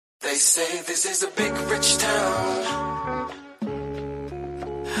They say this is a big rich town.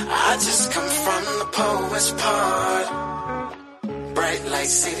 I just come from the poorest part. Bright light,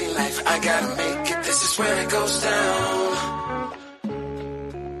 city life, I gotta make it, this is where it goes down.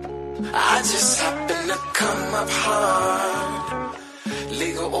 I just happen to come up hard.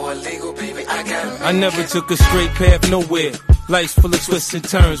 Legal or illegal, baby, I gotta make it. I never took a straight path nowhere. Life's full of twists and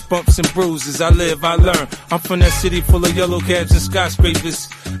turns, bumps and bruises. I live, I learn. I'm from that city full of yellow cabs and skyscrapers.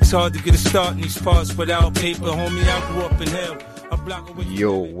 It's hard to get a start in these parts without paper. Homie, I grew up in hell.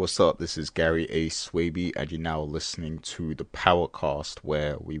 Yo, what's up? This is Gary A. Swaby, and you're now listening to the Powercast,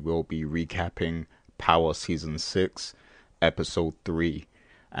 where we will be recapping Power Season 6, Episode 3.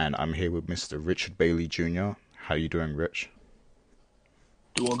 And I'm here with Mr. Richard Bailey Jr. How you doing, Rich?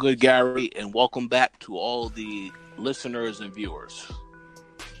 Doing good, Gary, and welcome back to all the listeners and viewers.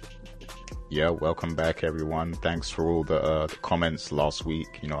 Yeah, welcome back, everyone. Thanks for all the comments last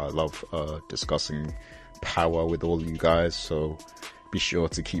week. You know, I love discussing Power with all you guys, so be sure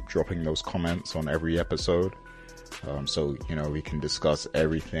to keep dropping those comments on every episode, so you know we can discuss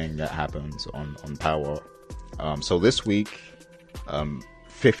everything that happens on Power. So this week,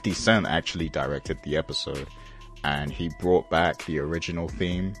 50 Cent actually directed the episode, and he brought back the original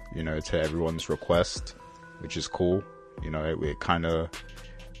theme, you know, to everyone's request, which is cool. You know, it kind of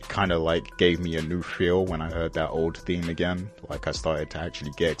like gave me a new feel when I heard that old theme again. Like I started to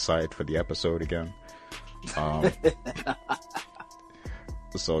actually get excited for the episode again.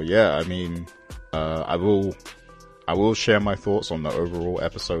 So yeah, I mean, I will share my thoughts on the overall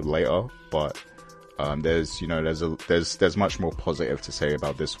episode later, but there's much more positive to say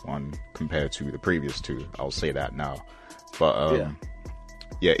about this one compared to the previous two. I'll say that now. But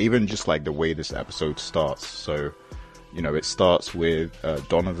yeah, even just like the way this episode starts. So, you know, it starts with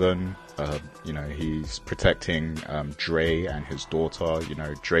Donovan. You know, he's protecting Dre and his daughter. You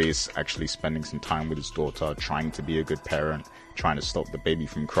know, Dre's actually spending some time with his daughter, trying to be a good parent, trying to stop the baby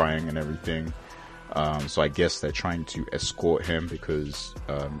from crying and everything. So I guess they're trying to escort him because,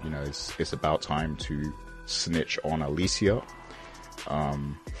 you know, it's about time to snitch on Alicia.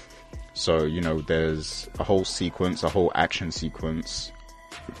 So, you know, there's a whole action sequence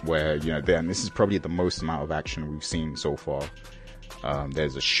where, you know, and this is probably the most amount of action we've seen so far.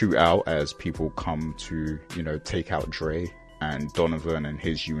 There's a shootout as people come to, you know, take out Dre, and Donovan and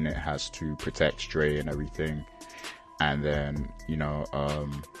his unit has to protect Dre and everything. And then, you know,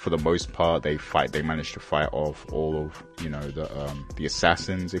 for the most part, they manage to fight off all of, you know, the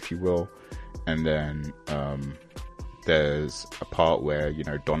assassins, if you will. And then, there's a part where, you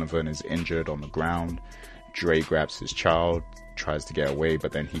know, Donovan is injured on the ground. Dre grabs his child, tries to get away,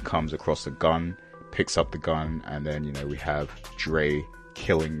 but then he comes across a gun, picks up the gun, and then, you know, we have Dre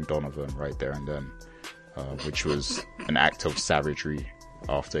killing Donovan right there and then, which was an act of savagery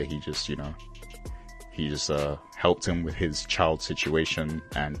after he just helped him with his child situation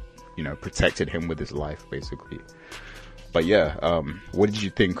and, you know, protected him with his life, basically. But yeah, what did you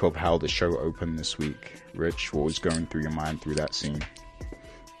think of how the show opened this week, Rich? What was going through your mind through that scene?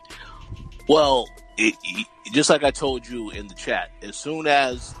 Well, just like I told you in the chat, as soon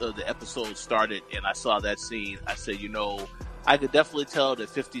as the episode started and I saw that scene, I said, you know, I could definitely tell that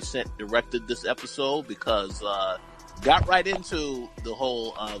 50 Cent directed this episode because got right into the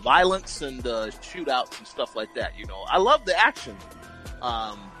whole violence and shootouts and stuff like that. You know, I love the action.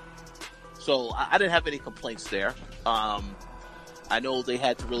 So I didn't have any complaints there. I know they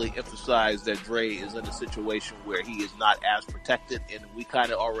had to really emphasize that Dre is in a situation where he is not as protected, and we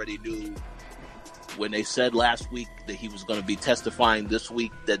kind of already knew when they said last week that he was going to be testifying this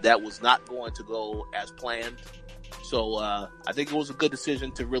week that was not going to go as planned. So I think it was a good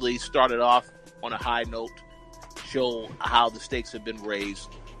decision to really start it off on a high note, show how the stakes have been raised.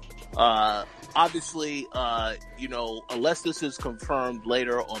 Obviously, you know, unless this is confirmed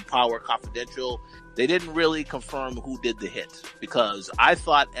later on Power Confidential, they didn't really confirm who did the hit, because I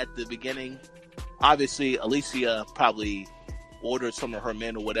thought at the beginning, obviously Alicia probably ordered some of her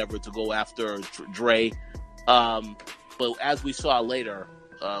men or whatever to go after Dre. But as we saw later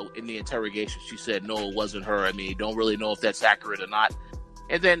in the interrogation, she said, no, it wasn't her. I mean, don't really know if that's accurate or not.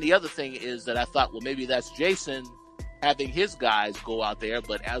 And then the other thing is that I thought, well, maybe that's Jason having his guys go out there.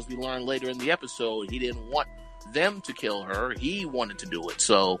 But as we learned later in the episode, he didn't want them to kill her. He wanted to do it.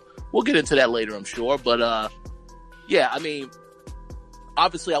 So we'll get into that later, I'm sure. But yeah, I mean,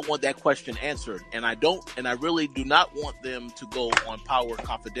 obviously I want that question answered, and I really do not want them to go on Power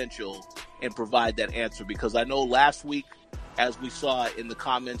Confidential and provide that answer, because I know last week, as we saw in the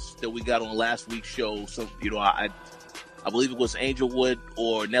comments that we got on last week's show, so, you know, I believe it was Angelwood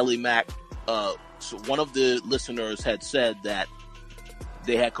or Nellie Mack, so one of the listeners had said that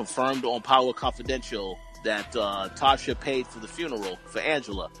they had confirmed on Power Confidential that Tasha paid for the funeral for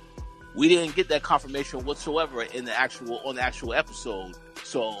Angela. We didn't get that confirmation whatsoever on the actual episode.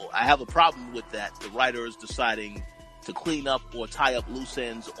 So I have a problem with that. The writers deciding to clean up or tie up loose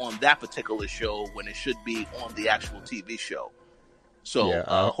ends on that particular show when it should be on the actual TV show. So yeah,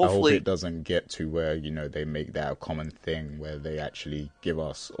 I hopefully hope it doesn't get to where, they make that a common thing where they actually give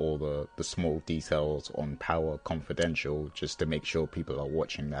us all the small details on Power Confidential just to make sure people are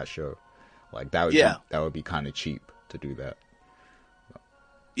watching that show. Like that would be kind of cheap to do that.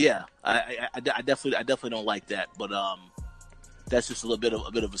 Yeah, I definitely don't like that, but that's just a little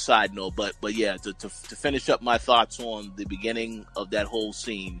bit of a side note. But yeah, to finish up my thoughts on the beginning of that whole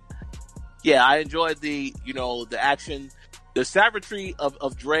scene, yeah, I enjoyed the action. The savagery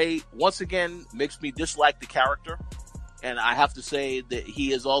of Dre, once again, makes me dislike the character. And I have to say that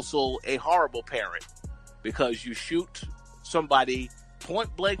he is also a horrible parent, because you shoot somebody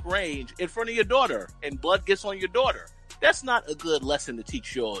point blank range in front of your daughter and blood gets on your daughter. That's not a good lesson to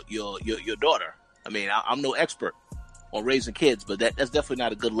teach your daughter. I mean, I'm no expert on raising kids, but that's definitely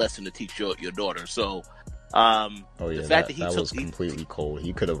not a good lesson to teach your daughter. So, the fact that was completely cold.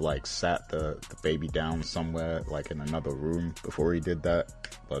 He could have sat the baby down somewhere in another room before he did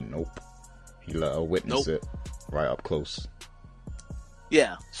that, but nope. He let her witness it right up close.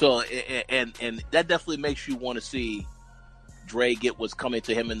 Yeah. So and that definitely makes you want to see Dre get what's coming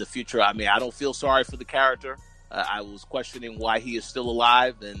to him in the future. I mean, I don't feel sorry for the character. I was questioning why he is still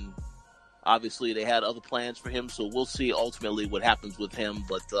alive, and obviously they had other plans for him. So we'll see ultimately what happens with him,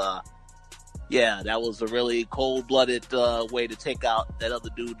 but. Yeah, that was a really cold-blooded way to take out that other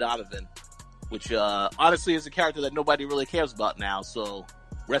dude, Donovan, which honestly is a character that nobody really cares about now, so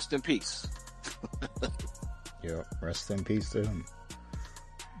rest in peace. Yeah, rest in peace to him.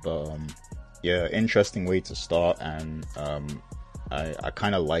 But, yeah, interesting way to start, and I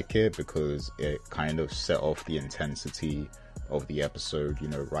kind of like it because it kind of set off the intensity of the episode,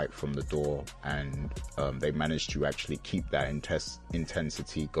 right from the door, and they managed to actually keep that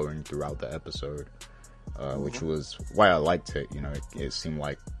intensity going throughout the episode, which was why I liked it. It seemed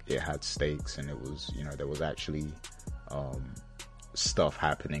like it had stakes, and it was, there was actually stuff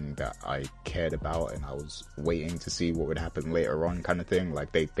happening that I cared about, and I was waiting to see what would happen later on, kind of thing.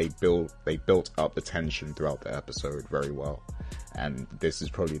 Like they built up the tension throughout the episode very well, and this is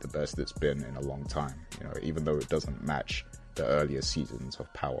probably the best it's been in a long time. Even though it doesn't match the earlier seasons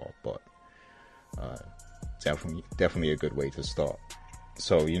of Power, but definitely a good way to start.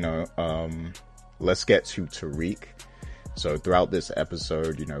 So let's get to Tariq. So throughout this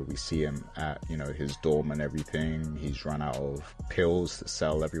episode, we see him at his dorm and everything. He's run out of pills to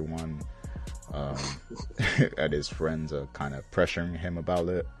sell everyone, and his friends are kind of pressuring him about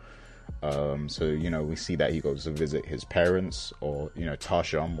it. So we see that he goes to visit his parents, or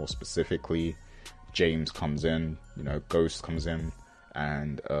Tasha more specifically. James comes in, Ghost comes in,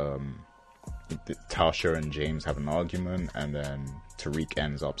 and Tasha and James have an argument, and then Tariq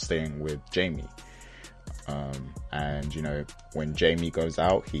ends up staying with Jamie. And when Jamie goes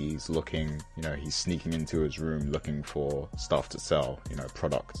out, he's looking, he's sneaking into his room looking for stuff to sell,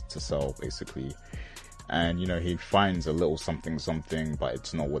 product to sell basically. And he finds a little something, but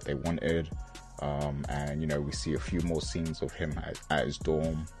it's not what they wanted. And we see a few more scenes of him at his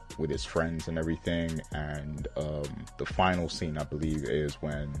dorm with his friends and everything, and the final scene, I believe, is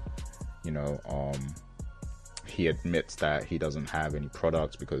when he admits that he doesn't have any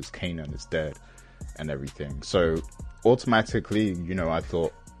products because Kanan is dead and everything. So automatically, I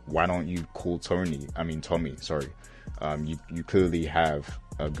thought, why don't you call Tommy? Sorry. You clearly have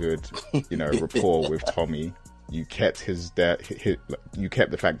a good rapport with Tommy. You kept you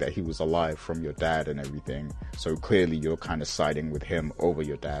kept the fact that he was alive from your dad and everything. So clearly you're kind of siding with him over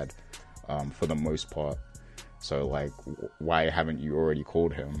your dad, for the most part. So why haven't you already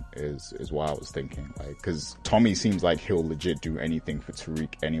called him is what I was thinking. Cause Tommy seems like he'll legit do anything for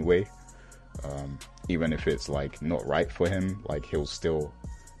Tariq anyway. Even if it's not right for him, he'll still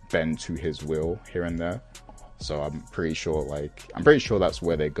bend to his will here and there. So I'm pretty sure that's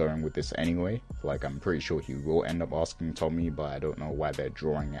where they're going with this anyway. I'm pretty sure he will end up asking Tommy, but I don't know why they're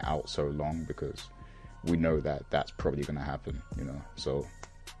drawing it out so long, because we know that that's probably going to happen, So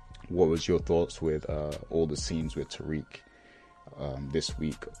what was your thoughts with all the scenes with Tariq this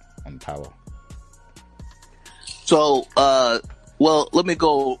week on Power? So, well, let me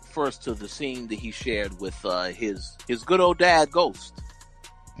go first to the scene that he shared with his good old dad, Ghost.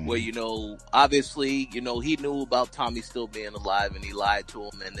 Where, obviously, he knew about Tommy still being alive, and he lied to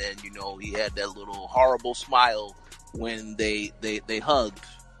him. And then, he had that little horrible smile when they hugged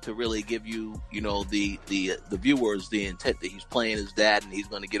to really give you, the viewers the intent that he's playing his dad and he's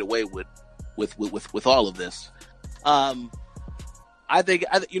going to get away with all of this. I think,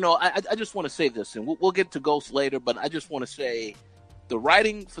 I just want to say this, and we'll get to Ghost later, but I just want to say the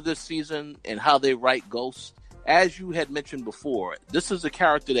writing for this season and how they write Ghost, as you had mentioned before, this is a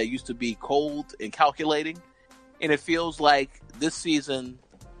character that used to be cold and calculating, and it feels like this season,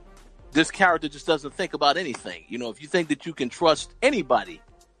 this character just doesn't think about anything. If you think that you can trust anybody,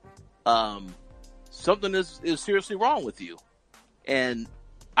 something is seriously wrong with you. And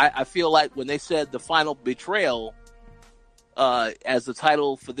I feel like when they said the final betrayal as the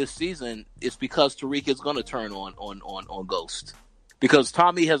title for this season, it's because Tariq is going to turn on Ghost, because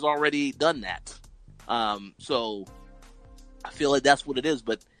Tommy has already done that. So I feel like that's what it is.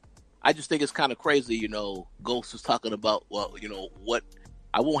 But I just think it's kind of crazy. Ghost is talking about, well, what,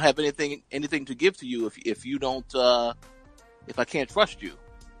 I won't have anything to give to you if you don't, if I can't trust you.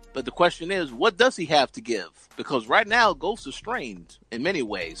 But the question is, what does he have to give? Because right now, Ghost is strained in many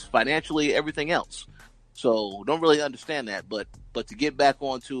ways, financially, everything else. So don't really understand that. But to get back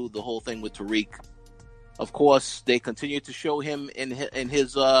onto the whole thing with Tariq, of course, they continue to show him in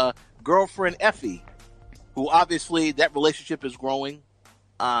his girlfriend Effie, who obviously that relationship is growing.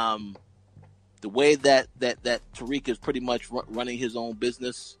 The way that Tariq is pretty much running his own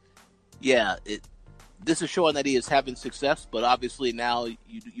business, this is showing that he is having success. But obviously now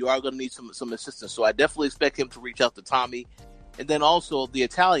you are going to need some assistance. So I definitely expect him to reach out to Tommy, and then also the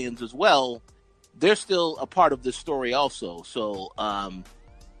Italians as well. They're still a part of this story also. So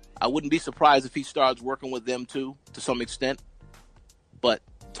I wouldn't be surprised if he starts working with them too, to some extent. But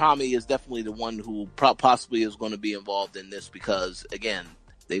Tommy is definitely the one who possibly is going to be involved in this, because again,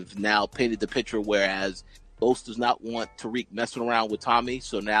 they've now painted the picture, whereas Ghost does not want Tariq messing around with Tommy.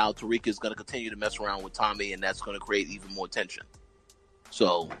 So now Tariq is going to continue to mess around with Tommy, and that's going to create even more tension.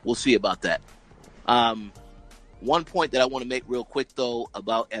 So we'll see about that. One point that I want to make real quick, though,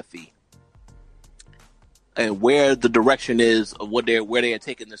 about Effie and where the direction is of where they are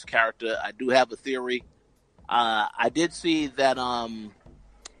taking this character. I do have a theory. I did see that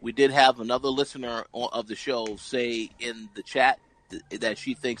we did have another listener of the show say in the chat that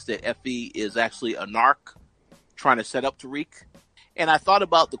she thinks that Effie is actually a narc trying to set up Tariq. And I thought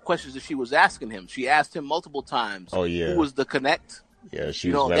about the questions that she was asking him. She asked him multiple times, Oh, yeah. who was the connect? Yeah,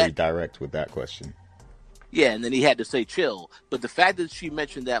 she was very direct with that question. Yeah, and then he had to say chill. But the fact that she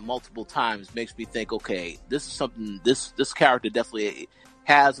mentioned that multiple times makes me think, okay, this is something, this character definitely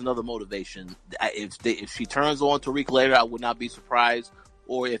has another motivation. If she turns on Tariq later, I would not be surprised.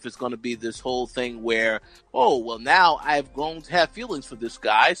 Or if it's going to be this whole thing where, oh, well, now I've grown to have feelings for this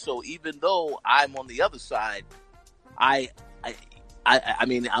guy. So even though I'm on the other side, I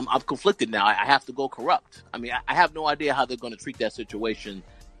mean, I'm conflicted now. I have to go corrupt. I mean, I have no idea how they're going to treat that situation.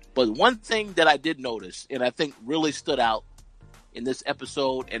 But one thing that I did notice, and I think really stood out in this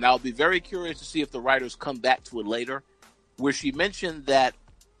episode, and I'll be very curious to see if the writers come back to it later, where she mentioned that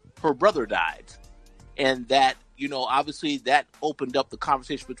her brother died. And that, obviously that opened up the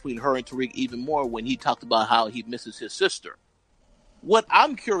conversation between her and Tariq even more when he talked about how he misses his sister. What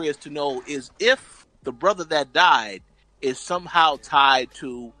I'm curious to know is if the brother that died is somehow tied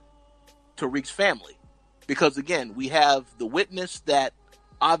to Tariq's family. Because again, we have the witness that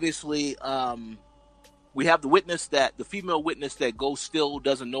obviously, we have the female witness that Ghost still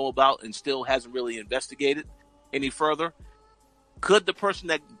doesn't know about and still hasn't really investigated any further. Could the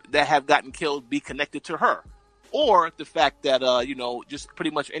person that have gotten killed be connected to her? Or the fact that, just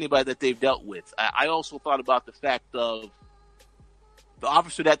pretty much anybody that they've dealt with. I also thought about the fact of the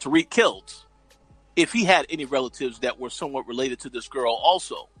officer that Tariq killed, if he had any relatives that were somewhat related to this girl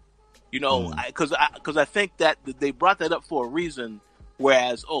also. Because I think that they brought that up for a reason.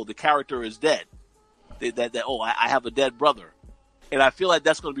 Whereas, the character is dead. I have a dead brother. And I feel like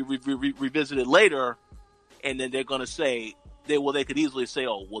that's going to be revisited later. And then they're going to say, they could easily say,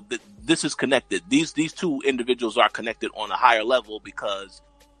 this is connected. These two individuals are connected on a higher level because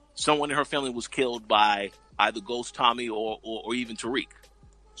someone in her family was killed by either Ghost, Tommy, or even Tariq.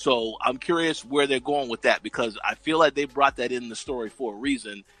 So I'm curious where they're going with that, because I feel like they brought that in the story for a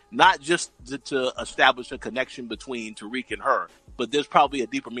reason, not just to establish a connection between Tariq and her, but there's probably a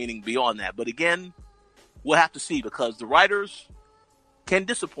deeper meaning beyond that. But again, we'll have to see, because the writers can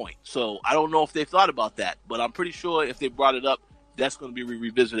disappoint. So I don't know if they've thought about that, but I'm pretty sure if they brought it up, that's going to be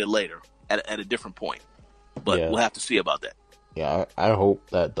revisited later at a different point. But we'll have to see about that. Yeah, I hope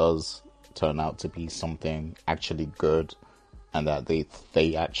that does turn out to be something actually good, and that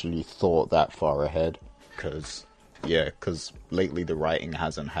they actually thought that far ahead. Because lately the writing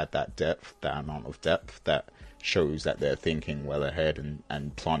hasn't had that amount of depth that shows that they're thinking well ahead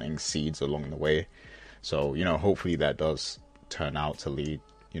and planting seeds along the way. So, you know, hopefully that does turn out to lead,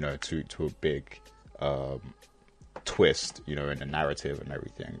 you know, to a big twist, you know, in the narrative and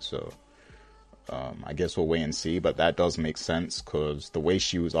everything. So I guess we'll wait and see, but that does make sense because the way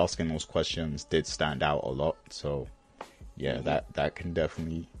she was asking those questions did stand out a lot. So yeah, that can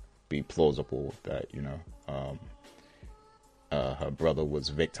definitely be plausible that, you know, her brother was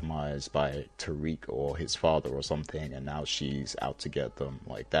victimized by Tariq or his father or something, and now she's out to get them.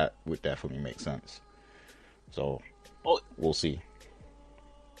 Like, that would definitely make sense. So we'll see.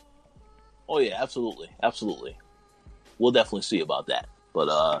 Oh yeah, absolutely. We'll definitely see about that.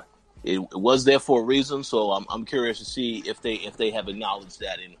 But it was there for a reason, so I'm curious to see if they have acknowledged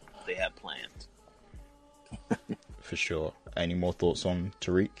that and if they have planned. For sure. Any more thoughts on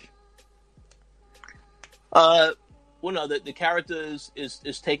Tariq? Well, no, the character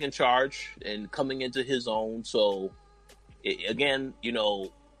is taking charge and coming into his own. So, again, you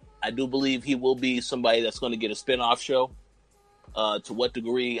know, I do believe he will be somebody that's going to get a spinoff show. To what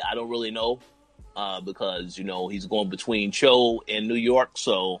degree, I don't really know, because, you know, he's going between Cho and New York,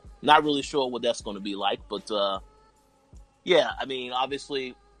 so not really sure what that's going to be like. But, yeah, I mean,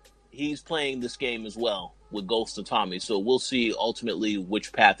 obviously, he's playing this game as well with Ghost and Tommy, so we'll see ultimately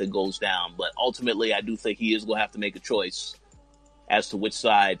which path it goes down. But ultimately, I do think he is going to have to make a choice as to which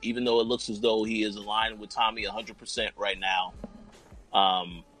side, even though it looks as though he is aligned with Tommy 100% right now.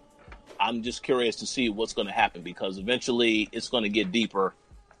 I'm just curious to see what's going to happen, because eventually it's going to get deeper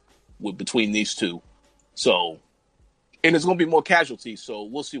between these two. So, and there's going to be more casualties, so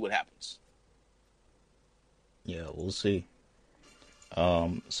we'll see what happens. Yeah, we'll see.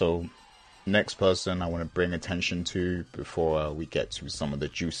 So next person I want to bring attention to before we get to some of the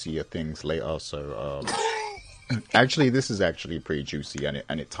juicier things later. So actually, this is actually pretty juicy, and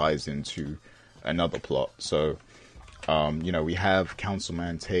it ties into another plot. So you know, we have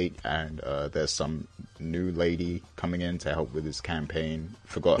Councilman Tate, and there's some new lady coming in to help with his campaign.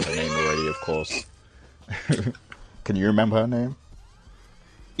 Forgot her name already, of course. Can you remember her name?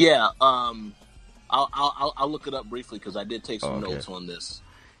 Yeah, I'll look it up briefly because I did take some notes on this.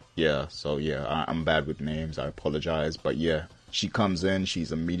 Yeah, so yeah, I'm bad with names. I apologize, but yeah, she comes in.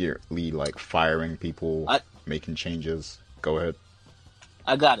 She's immediately like firing people, making changes. Go ahead.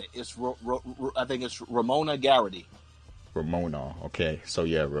 I got it. It's I think it's Ramona Garrity. Ramona. Okay, so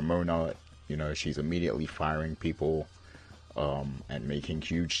yeah, Ramona. You know, she's immediately firing people, and making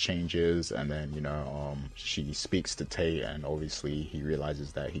huge changes. And then, you know, she speaks to Tate, and obviously he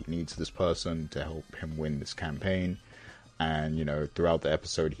realizes that he needs this person to help him win this campaign. And, you know, throughout the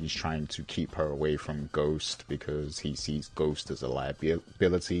episode, he's trying to keep her away from Ghost because he sees Ghost as a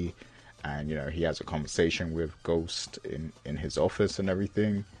liability. And, you know, he has a conversation with Ghost in his office and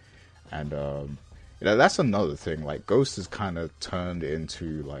everything. And, you know, that's another thing. Like, Ghost is kind of turned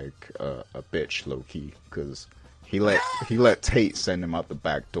into, like, a bitch, low-key. Because he let Tate send him out the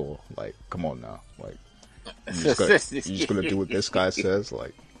back door. Like, come on now. Like, you just gonna do what this guy says?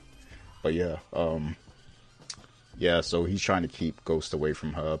 Like, but yeah, yeah, so he's trying to keep Ghost away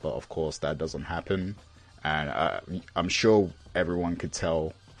from her, but of course that doesn't happen. And I'm sure everyone could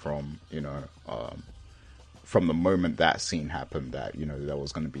tell from, you know, from the moment that scene happened that, you know, there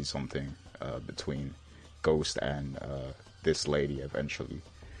was going to be something between Ghost and this lady eventually.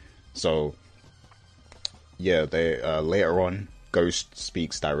 So, yeah, they later on, Ghost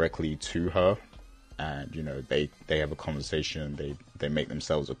speaks directly to her, and, you know, they have a conversation. They make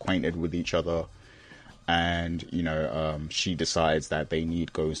themselves acquainted with each other. And, you know, she decides that they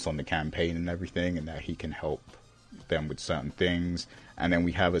need Ghost on the campaign and everything, and that he can help them with certain things. And then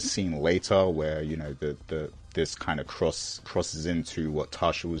we have a scene later where, you know, this kind of crosses into what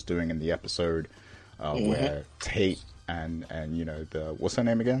Tasha was doing in the episode, where Tate and you know, what's her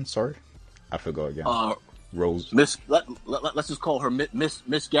name again? Sorry, I forgot again. Rose. Let's just call her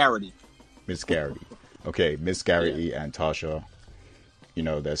Miss Garrity. Miss Garrity. Okay, Miss Garrity and Tasha. You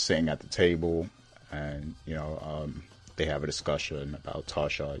know, they're sitting at the table. And, you know, they have a discussion about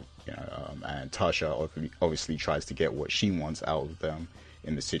Tasha, you know, and Tasha obviously tries to get what she wants out of them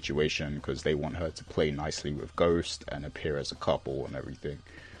in the situation, because they want her to play nicely with Ghost and appear as a couple and everything.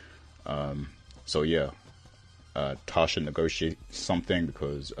 So, yeah, Tasha negotiates something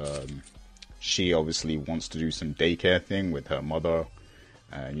because she obviously wants to do some daycare thing with her mother.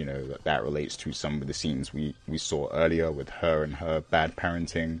 And, you know, that relates to some of the scenes we saw earlier with her and her bad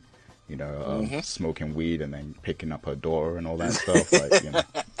parenting. You know, smoking weed and then picking up her daughter and all that stuff. Like, you know,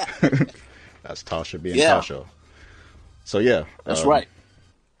 that's Tasha being Tasha. So yeah, that's right.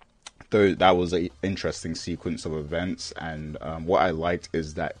 Though that was an interesting sequence of events, and what I liked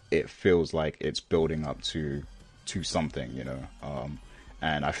is that it feels like it's building up to to something, you know.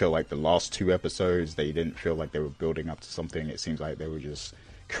 And I feel like the last 2 episodes, they didn't feel like they were building up to something. It seems like they were just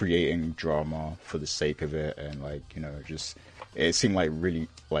creating drama for the sake of it, and like, you know, just it seemed like really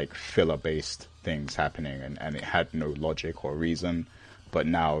like filler based things happening, and it had no logic or reason. But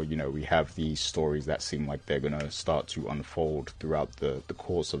now, you know, we have these stories that seem like they're gonna start to unfold throughout the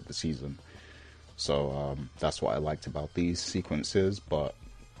course of the season. So that's what I liked about these sequences. But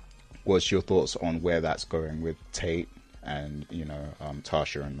what's your thoughts on where that's going with Tate and, you know,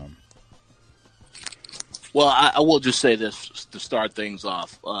 Tasha and them? Well, I will just say this to start things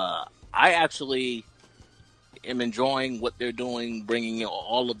off. I actually am enjoying what they're doing, bringing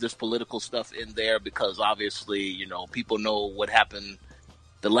all of this political stuff in there, because obviously, you know, people know what happened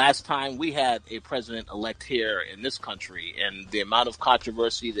the last time we had a president-elect here in this country, and the amount of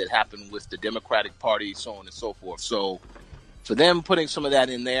controversy that happened with the Democratic Party, so on and so forth. So for them putting some of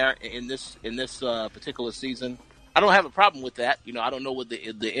that in there in this particular season, I don't have a problem with that. You know, I don't know what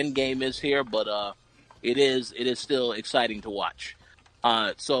the end game is here, but it is still exciting to watch.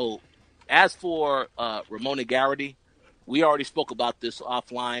 So as for Ramona Garrity, we already spoke about this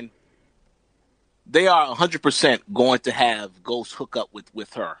offline. They are 100% going to have Ghost hook up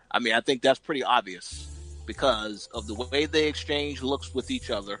with her. I mean, I think that's pretty obvious because of the way they exchange looks with each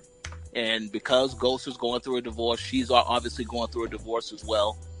other. And because Ghost is going through a divorce, she's obviously going through a divorce as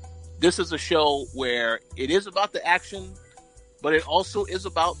well. This is a show where it is about the action, but it also is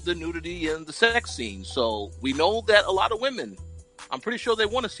about the nudity and the sex scenes. So we know that a lot of women, I'm pretty sure they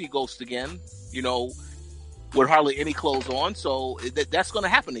want to see Ghost again, you know, with hardly any clothes on. So that's going to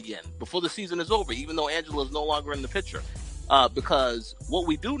happen again before the season is over, even though Angela is no longer in the picture. Because what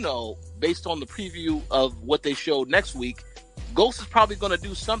we do know, based on the preview of what they showed next week, Ghost is probably going to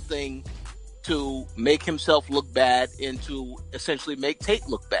do something to make himself look bad and to essentially make Tate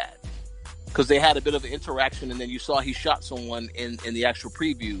look bad. Because they had a bit of an interaction, and then you saw he shot someone in the actual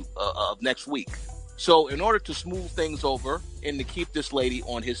preview of next week. So in order to smooth things over and to keep this lady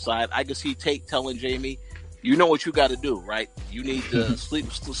on his side, I can see Tate telling Jamie, you know what you got to do, right? You need to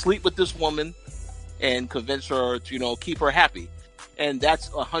sleep with this woman and convince her to, you know, keep her happy. And that's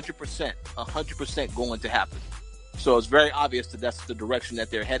 100% going to happen. So it's very obvious that that's the direction that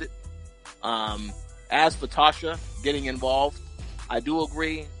they're headed. As for Tasha getting involved, I do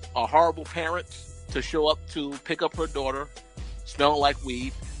agree. A horrible parent to show up to pick up her daughter, smelling like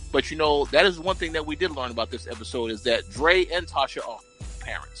weed. But, you know, that is one thing that we did learn about this episode, is that Dre and Tasha are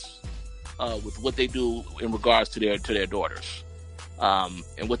parents with what they do in regards to their daughters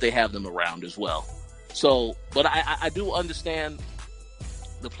and what they have them around as well. So, but I do understand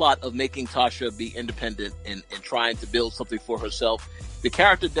the plot of making Tasha be independent and trying to build something for herself. The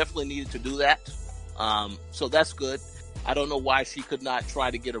character definitely needed to do that. So that's good. I don't know why she could not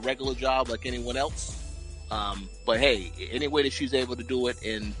try to get a regular job like anyone else. But hey, any way that she's able to do it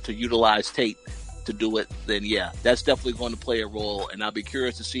and to utilize Tate to do it, then yeah, that's definitely going to play a role. And I'll be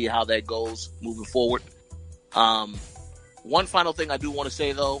curious to see how that goes moving forward. One final thing I do want to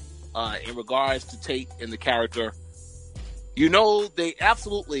say though, in regards to Tate and the character, you know, they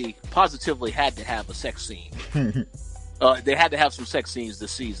absolutely positively had to have a sex scene. They had to have some sex scenes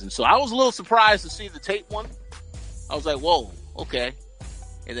this season. So I was a little surprised to see the Tate one. I was like, whoa, okay.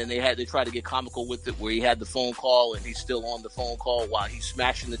 And then they tried to get comical with it, where he had the phone call and he's still on the phone call while he's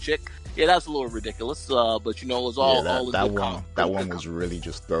smashing the chick. Yeah, that's a little ridiculous. But you know, it was all that one was really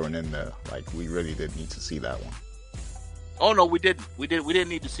just thrown in there. Like, we really did need to see that one. Oh no, we didn't. We didn't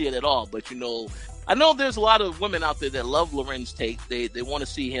need to see it at all. But you know, I know there's a lot of women out there that love Lorenz Tate. They want to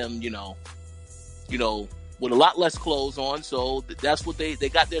see him, you know, with a lot less clothes on. So that's what they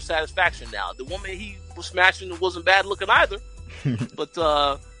got their satisfaction now. The woman he was smashing wasn't bad looking either. But,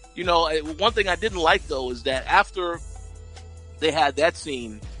 you know, one thing I didn't like, though, is that after they had that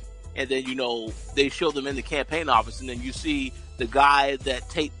scene and then, you know, they show them in the campaign office and then you see the guy that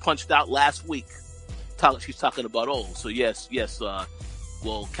Tate punched out last week. She's talking about, oh, so yes,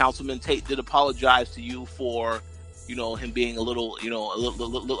 well, Councilman Tate did apologize to you for, you know, him being a little, you know,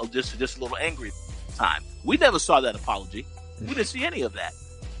 just a little angry at the time. We never saw that apology. We didn't see any of that.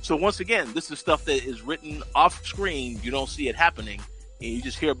 So once again, this is stuff that is written off screen. You don't see it happening, and you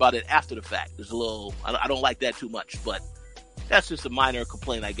just hear about it after the fact. There's a little, I don't like that too much, but that's just a minor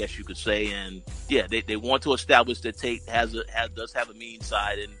complaint, I guess you could say. And yeah, they want to establish that Tate does have a mean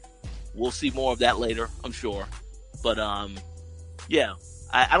side, and we'll see more of that later, I'm sure. But yeah,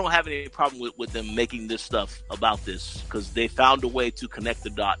 I don't have any problem with them making this stuff about this, because they found a way to connect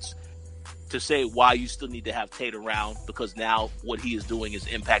the dots to say why you still need to have Tate around, because now what he is doing is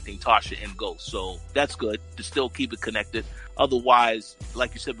impacting Tasha and Ghost. So that's good to still keep it connected. Otherwise,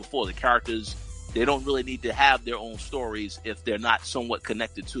 like you said before, the characters they don't really need to have their own stories if they're not somewhat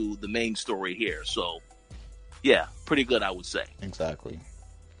connected to the main story here. So, yeah, pretty good, I would say. Exactly.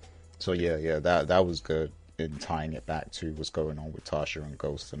 So yeah, that was good in tying it back to what's going on with Tasha and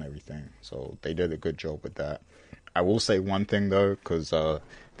Ghost and everything. So they did a good job with that. I will say one thing though, because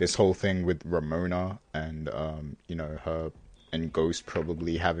this whole thing with Ramona and her and Ghost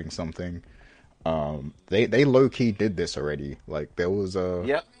probably having something, they low key did this already. Like there was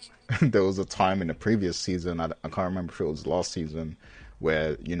a there was a time in the previous season, I can't remember if it was last season,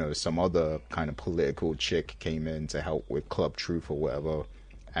 where some other kind of political chick came in to help with Club Truth or whatever,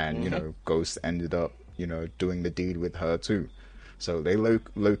 and Ghost ended up doing the deed with her too. So they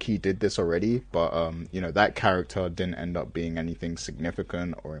low key did this already, but that character didn't end up being anything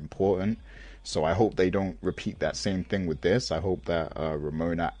significant or important. So I hope they don't repeat that same thing with this. I hope that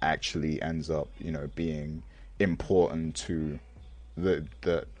Ramona actually ends up being important to the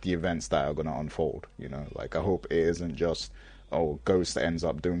events that are going to unfold. Like I hope it isn't just Ghost ends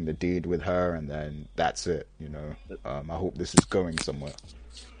up doing the deed with her and then that's it. I hope this is going somewhere.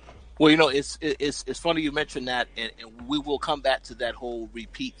 Well, it's funny you mentioned that, and we will come back to that whole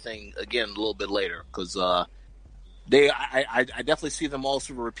repeat thing again a little bit later, because I definitely see them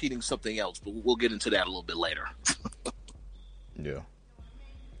also repeating something else, but we'll get into that a little bit later. Yeah,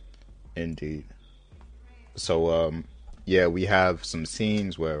 indeed. So, we have some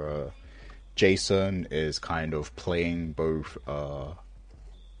scenes where Jason is kind of playing both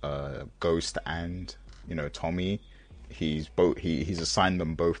Ghost and Tommy. He's assigned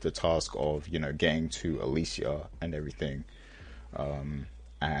them both the task of getting to Alicia and everything,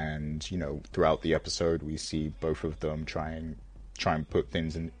 and throughout the episode we see both of them try and put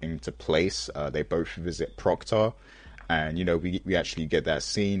things into place. They both visit Proctor, and we actually get that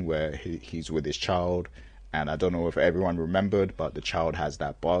scene where he's with his child, and I don't know if everyone remembered, but the child has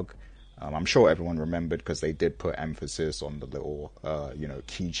that bug. I'm sure everyone remembered because they did put emphasis on the little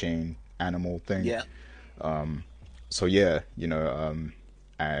keychain animal thing. Yeah. So yeah,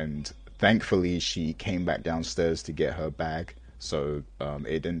 and thankfully she came back downstairs to get her bag, so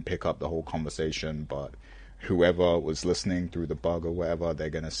it didn't pick up the whole conversation, but whoever was listening through the bug or whatever, they're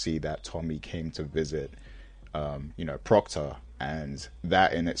going to see that Tommy came to visit, Proctor, and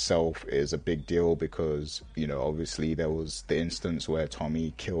that in itself is a big deal because, obviously there was the instance where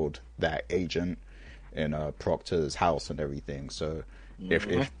Tommy killed that agent in Proctor's house and everything, so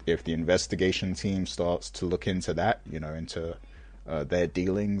if the investigation team starts to look into that, into their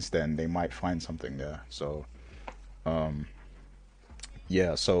dealings, then they might find something there. So, both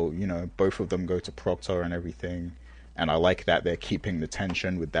of them go to Proctor and everything, and I like that they're keeping the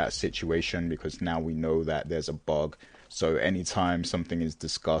tension with that situation because now we know that there's a bug. So anytime something is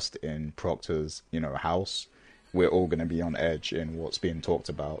discussed in Proctor's, house, we're all going to be on edge in what's being talked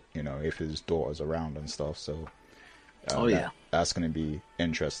about, if his daughter's around and stuff. So. That's going to be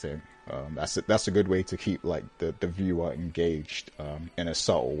interesting. That's a good way to keep like the viewer engaged in a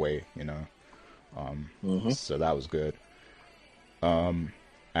subtle way, So that was good.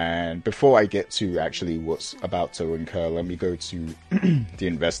 And before I get to actually what's about to occur, let me go to the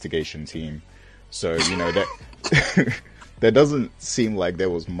investigation team. So that there doesn't seem like there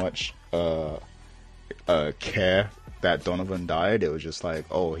was much care that Donovan died. It was just like,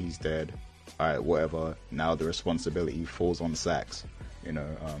 oh, he's dead. All right, whatever. Now the responsibility falls on Sax,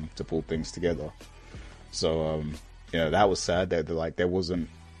 to pull things together. So, that was sad. That there wasn't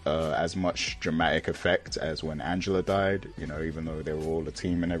as much dramatic effect as when Angela died. Even though they were all a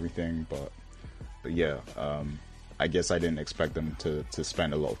team and everything. But yeah, I guess I didn't expect them to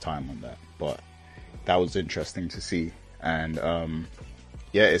spend a lot of time on that. But that was interesting to see. And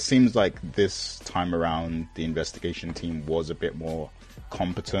it seems like this time around the investigation team was a bit more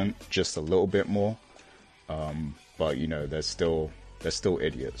competent, just a little bit more, but they're still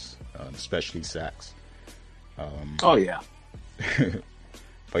idiots, especially Sax. But yeah,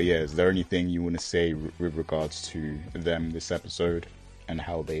 is there anything you want to say with regards to them this episode and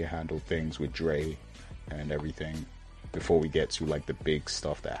how they handle things with Dre and everything before we get to like the big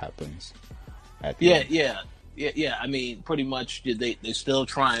stuff that happens at the end? Yeah. I mean, pretty much they're still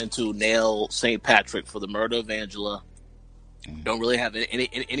trying to nail St. Patrick for the murder of Angela. Don't really have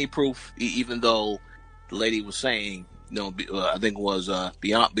any proof, even though the lady was saying, I think it was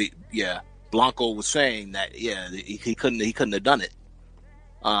Blanco was saying that he couldn't have done it.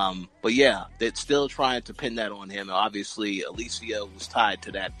 But yeah, they're still trying to pin that on him. Obviously, Alicia was tied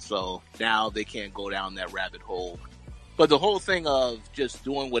to that, so now they can't go down that rabbit hole. But the whole thing of just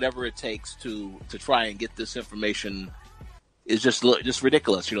doing whatever it takes to try and get this information is just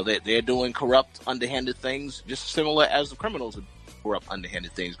ridiculous. They're doing corrupt, underhanded things, just similar as the criminals cover up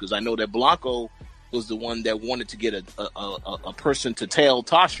underhanded things, because I know that Blanco was the one that wanted to get a person to tail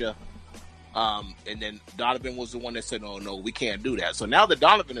Tasha, and then Donovan was the one that said, no, we can't do that. So now that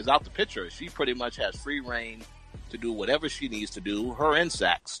Donovan is out the picture, she pretty much has free reign to do whatever she needs to do, her and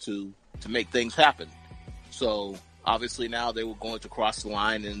Sax, to make things happen. So obviously now they were going to cross the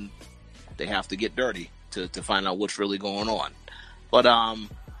line, and they have to get dirty to find out what's really going on. But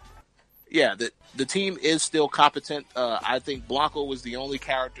yeah, the team is still competent. I think Blanco was the only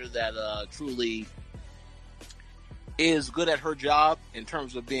character that truly is good at her job in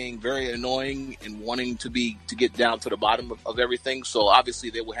terms of being very annoying and wanting to get down to the bottom of everything. So obviously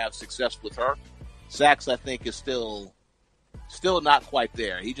they will have success with her. Sax, I think, is still not quite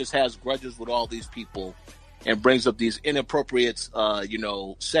there. He just has grudges with all these people and brings up these inappropriate,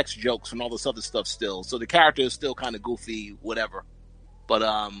 sex jokes and all this other stuff still. So the character is still kind of goofy, whatever.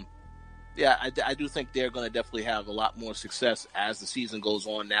 But yeah, I do think they're going to definitely have a lot more success as the season goes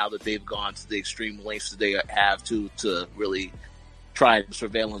on, now that they've gone to the extreme lengths that they have to really try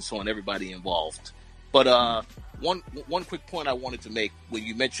surveillance on everybody involved. But one quick point I wanted to make, when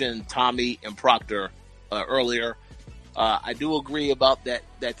you mentioned Tommy and Proctor earlier, I do agree about that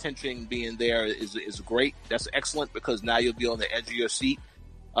tension being there is great. That's excellent, because now you'll be on the edge of your seat.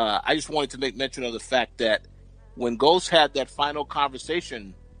 I just wanted to make mention of the fact that when Ghost had that final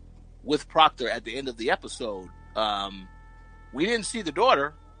conversation with Proctor at the end of the episode, we didn't see the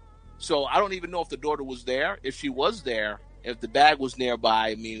daughter, so I don't even know if the daughter was there. If she was there, if the bag was nearby,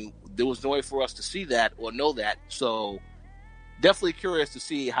 I mean, there was no way for us to see that or know that. So definitely curious to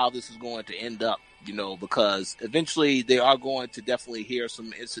see how this is going to end up, because eventually they are going to definitely hear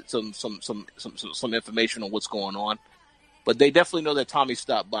some information on what's going on. But they definitely know that Tommy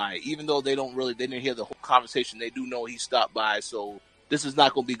stopped by, even though they didn't hear the whole conversation. They do know he stopped by, so this is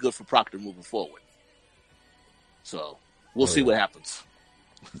not going to be good for Proctor moving forward. So we'll see what happens.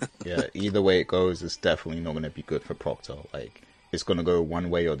 Yeah, either way it goes, it's definitely not going to be good for Proctor. Like, it's going to go one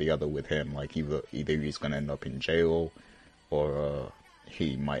way or the other with him. Like, either he's going to end up in jail, or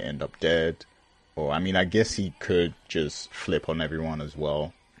he might end up dead. Or, I mean, I guess he could just flip on everyone as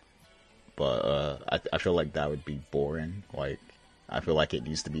well. But I feel like that would be boring. Like, I feel like it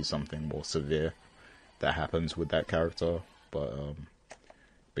needs to be something more severe that happens with that character. But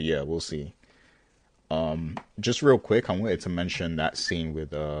yeah, we'll see. Just real quick, I wanted to mention that scene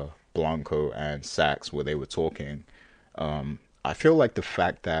with Blanco and Sax where they were talking. I feel like the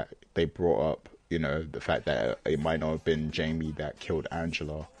fact that they brought up, the fact that it might not have been Jamie that killed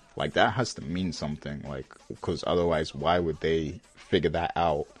Angela, like, that has to mean something. Like, because otherwise, why would they figure that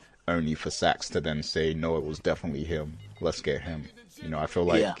out only for Sax to then say, no, it was definitely him, let's get him? I feel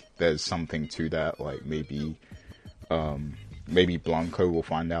like there's something to that. Like, maybe Blanco will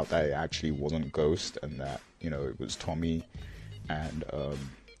find out that it actually wasn't Ghost, and that, it was Tommy, and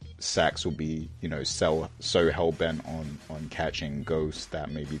Sax will be, so hell-bent on catching Ghost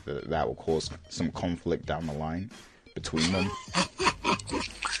that maybe that will cause some conflict down the line between them.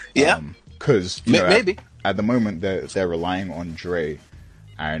 Yeah. Because, maybe. At the moment, they're relying on Dre,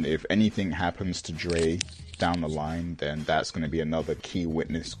 and if anything happens to Dre down the line, then that's going to be another key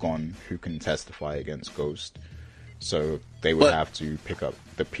witness gone who can testify against Ghost. So they would have to pick up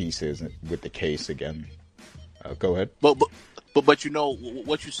the pieces with the case again. Go ahead. But what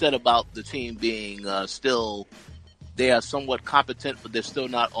you said about the team being still, they are somewhat competent, but they're still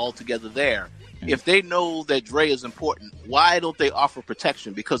not altogether there. Mm. If they know that Dre is important, why don't they offer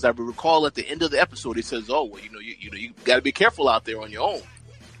protection? Because I recall at the end of the episode, he says, "Oh, well, you got to be careful out there on your own."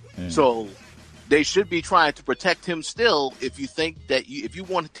 Mm. So they should be trying to protect him still. If you think that if you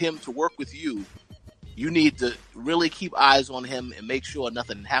want him to work with you, you need to really keep eyes on him and make sure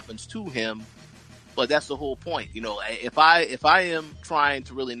nothing happens to him. But that's the whole point. If I am trying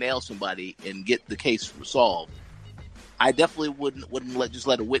to really nail somebody and get the case resolved, I definitely wouldn't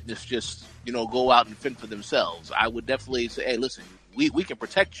let a witness just, go out and fend for themselves. I would definitely say, hey, listen, we can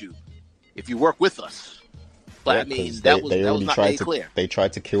protect you if you work with us. But I mean, that was not made clear. They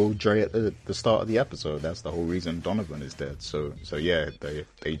tried to kill Dre at the start of the episode. That's the whole reason Donovan is dead. So yeah,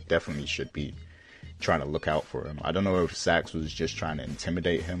 they definitely should be trying to look out for him. I don't know if Sax was just trying to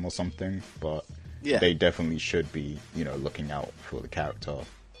intimidate him or something, but yeah, they definitely should be, looking out for the character.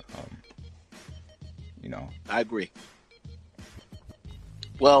 I agree.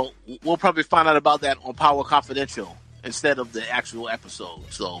 Well, we'll probably find out about that on Power Confidential instead of the actual episode.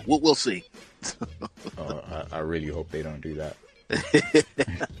 So we'll see. I really hope they don't do that.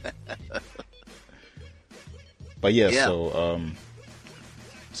 But yeah.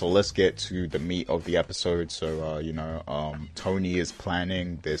 So let's get to the meat of the episode. So, Tony is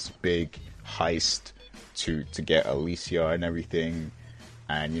planning this big heist to get Alicia and everything.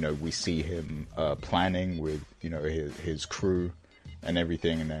 And, you know, we see him planning with, you know, his crew and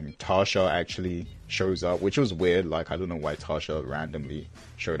everything. And then Tasha actually shows up, which was weird. Like, I don't know why Tasha randomly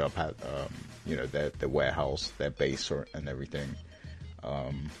showed up at, you know, their warehouse, their base and everything.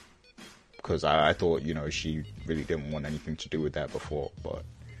 Because I thought, you know, she really didn't want anything to do with that before. But,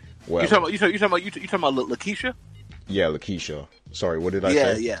 well. You talking about Lakeisha? Yeah, Lakeisha. Sorry, what did I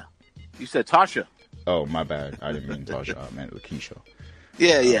say? Yeah. You said Tasha. Oh, my bad. I didn't mean Tasha. I meant Lakeisha.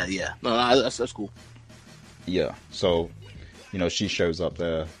 Yeah. No, that's cool. Yeah. So, you know, she shows up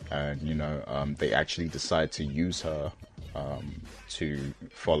there, and you know, they actually decide to use her to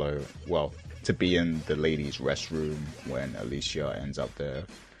follow. Well, to be in the ladies' restroom when Alicia ends up there.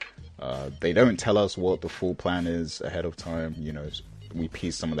 They don't tell us what the full plan is ahead of time. You know, we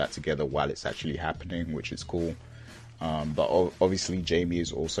piece some of that together while it's actually happening, which is cool. But obviously Jamie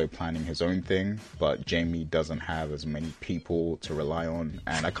is also planning his own thing, but Jamie doesn't have as many people to rely on.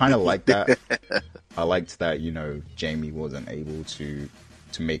 And I kind of like that. I liked that, you know, Jamie wasn't able to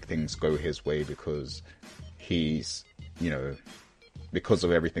make things go his way because he's, you know, because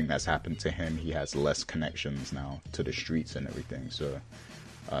of everything that's happened to him, he has less connections now to the streets and everything. So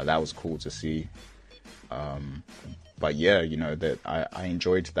that was cool to see. But yeah, you know, that I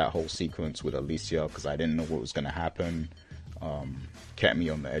enjoyed that whole sequence with Alicia because I didn't know what was going to happen. Kept me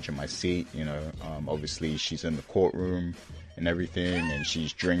on the edge of my seat, you know. Obviously, she's in the courtroom and everything, and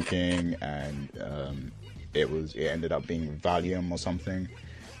she's drinking, and it ended up being Valium or something.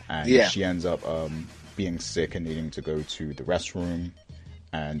 And she ends up being sick and needing to go to the restroom,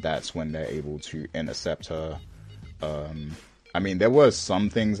 and that's when they're able to intercept her. I mean, there were some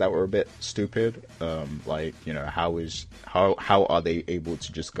things that were a bit stupid, like, you know, how are they able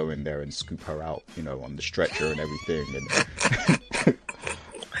to just go in there and scoop her out, you know, on the stretcher and everything, and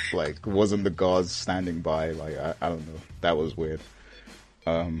like, wasn't the guards standing by? Like, I don't know, that was weird.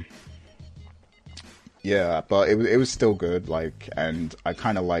 Yeah, but it was still good, like, and I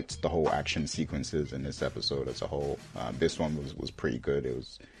kind of liked the whole action sequences in this episode as a whole. This one was pretty good. It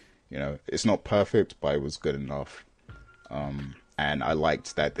was, you know, it's not perfect, but it was good enough. And I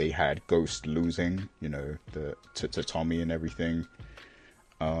liked that they had Ghost losing, you know, to Tommy and everything.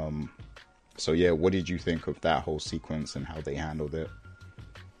 So yeah, what did you think of that whole sequence and how they handled it?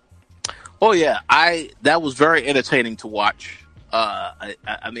 Oh yeah, that was very entertaining to watch.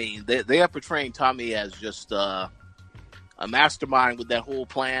 I mean, they are portraying Tommy as just a mastermind with that whole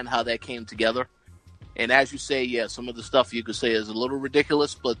plan, how that came together. And as you say, yeah, some of the stuff you could say is a little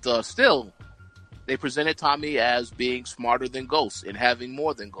ridiculous, but still. They presented Tommy as being smarter than Ghost and having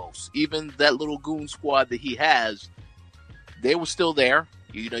more than Ghost. Even that little goon squad that he has, they were still there.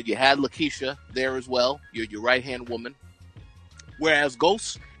 You know, you had Lakeisha there as well, your right-hand woman. Whereas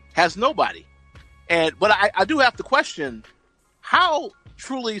Ghost has nobody. But I do have to question, how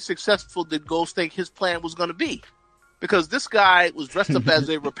truly successful did Ghost think his plan was going to be? Because this guy was dressed up as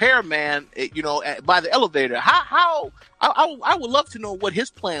a repairman, you know, by the elevator. I would love to know what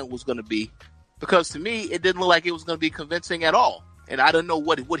his plan was going to be. Because to me, it didn't look like it was going to be convincing at all. And I don't know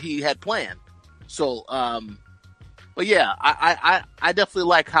what he had planned. So, but yeah, I definitely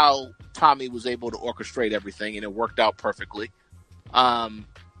like how Tommy was able to orchestrate everything, and it worked out perfectly. And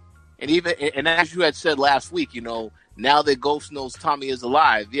as you had said last week, you know, now that Ghost knows Tommy is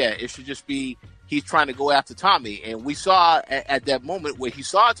alive, yeah, it should just be he's trying to go after Tommy. And we saw at that moment where he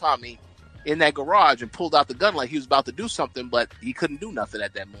saw Tommy in that garage and pulled out the gun like he was about to do something, but he couldn't do nothing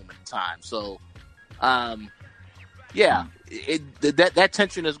at that moment in time. So, yeah, that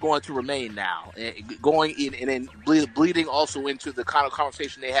tension is going to remain now, going in and then bleeding also into the kind of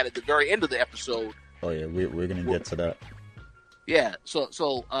conversation they had at the very end of the episode. Oh yeah, we're gonna get to that. Yeah.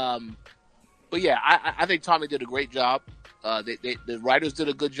 But yeah, I think Tommy did a great job. The writers did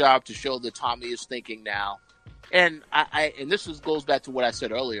a good job to show that Tommy is thinking now. And and this goes back to what I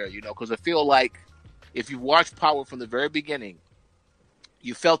said earlier, you know, because I feel like if you watched Power from the very beginning,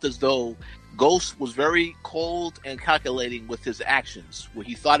 you felt as though Ghost was very cold and calculating with his actions, where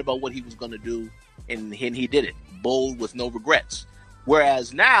he thought about what he was going to do, and he did it, bold with no regrets.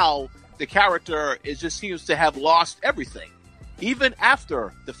 Whereas now, the character just seems to have lost everything. Even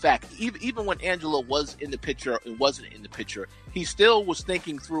after the fact, even when Angela was in the picture and wasn't in the picture, he still was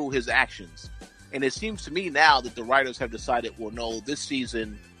thinking through his actions. And it seems to me now that the writers have decided, well, no, this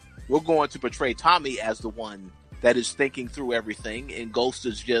season, we're going to portray Tommy as the one that is thinking through everything, and Ghost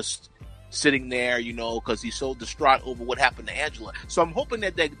is just sitting there, you know, because he's so distraught over what happened to Angela. So I'm hoping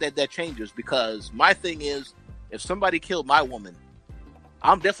that changes, because my thing is, if somebody killed my woman,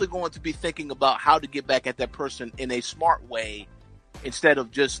 I'm definitely going to be thinking about how to get back at that person in a smart way instead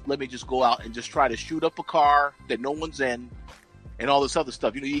of just let me just go out and just try to shoot up a car that no one's in and all this other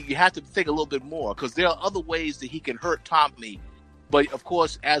stuff. You have to think a little bit more, because there are other ways that he can hurt Tommy. But of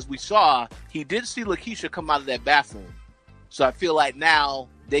course, as we saw, he did see Lakeisha come out of that bathroom. So I feel like now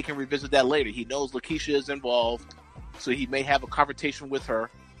they can revisit that later. He knows Lakeisha is involved, so he may have a confrontation with her.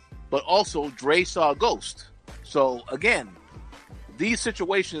 But also, Dre saw a ghost. So again, these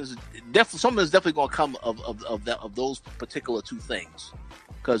situations, something is definitely going to come of those particular two things.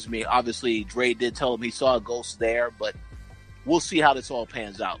 Because, I mean, obviously, Dre did tell him he saw a ghost there, but we'll see how this all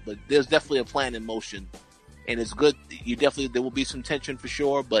pans out. But there's definitely a plan in motion, and it's good. There will be some tension for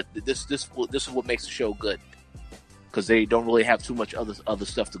sure, but this is what makes the show good, because they don't really have too much other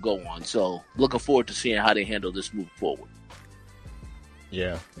stuff to go on. So, looking forward to seeing how they handle this moving forward.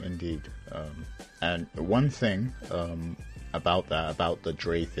 Yeah, indeed. And one thing about the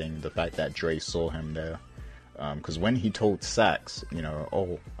Dre thing, the fact that Dre saw him there, because when he told Sax,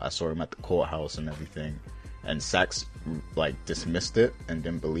 oh, I saw him at the courthouse and everything, and Sax dismissed it and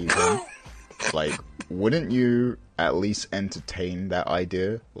didn't believe him, wouldn't you at least entertain that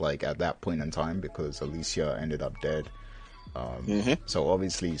idea at that point in time, because Alicia ended up dead? So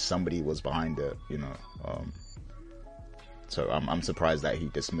obviously somebody was behind it, so I'm surprised that he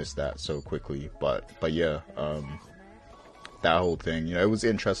dismissed that so quickly. But yeah, that whole thing, it was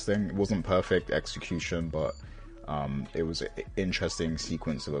interesting. It wasn't perfect execution, but it was an interesting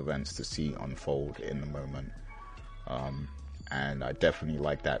sequence of events to see unfold in the moment. And I definitely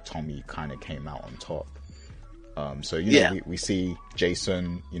like that Tommy kind of came out on top. So we see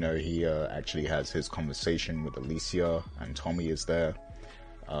Jason, he actually has his conversation with Alicia, and Tommy is there.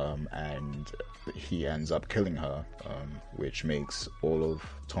 And he ends up killing her, which makes all of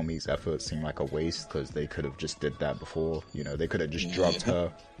Tommy's efforts seem like a waste, because they could have just did that before. They could have just drugged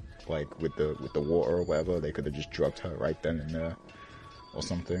her, with the water or whatever. They could have just drugged her right then and there, or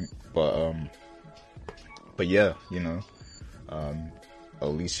something. But yeah,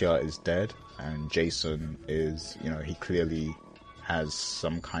 Alicia is dead, and Jason is, he clearly has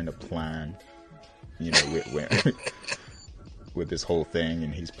some kind of plan, with this whole thing,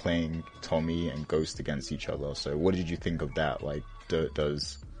 and he's playing Tommy and Ghost against each other. So what did you think of that?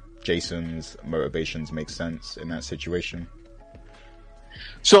 Does Jason's motivations make sense in that situation?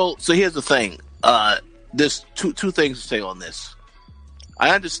 So here's the thing. There's two things to say on this.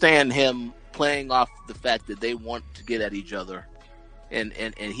 I understand him playing off the fact that they want to get at each other, and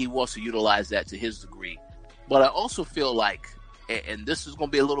he wants to utilize that to his degree. But I also feel like, and this is going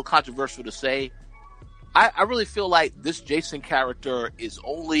to be a little controversial to say, I really feel like this Jason character is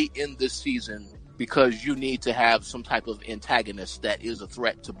only in this season because you need to have some type of antagonist that is a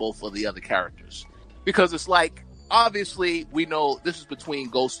threat to both of the other characters. Because it's obviously, we know this is between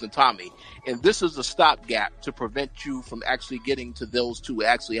Ghost and Tommy, and this is a stopgap to prevent you from actually getting to those two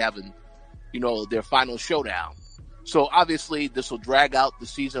actually having, their final showdown. So obviously, this will drag out the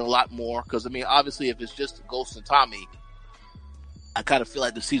season a lot more, because, obviously, if it's just Ghost and Tommy, I kind of feel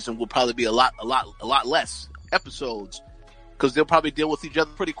like the season will probably be a lot less episodes, because they'll probably deal with each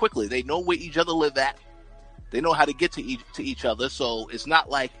other pretty quickly. They know where each other live at. They know how to get to each other. So it's not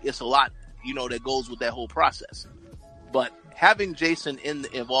like it's a lot, that goes with that whole process. But having Jason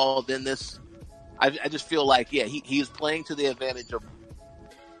involved in this, I just feel like, yeah, he is playing to the advantage of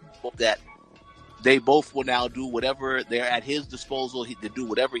that. They both will now do whatever they're at his disposal to do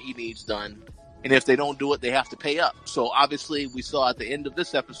whatever he needs done. And if they don't do it, they have to pay up. So obviously, we saw at the end of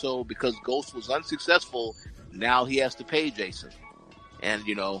this episode, because Ghost was unsuccessful, now he has to pay Jason. And,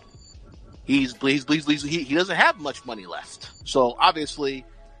 he doesn't have much money left. So obviously,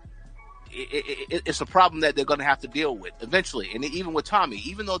 it's a problem that they're going to have to deal with eventually. And even with Tommy,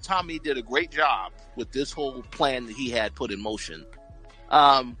 even though Tommy did a great job with this whole plan that he had put in motion,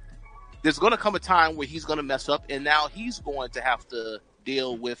 there's going to come a time where he's going to mess up, and now he's going to have to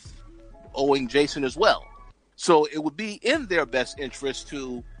deal with owing Jason as well. So it would be in their best interest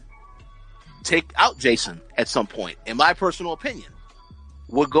to take out Jason at some point, in my personal opinion,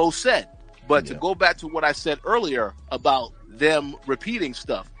 what Ghost said. But to go back to what I said earlier about them repeating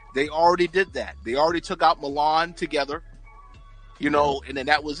stuff, they already did that. They already took out Milan together, and then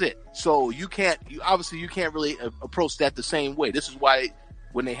that was it. So you can't really approach that the same way. This is why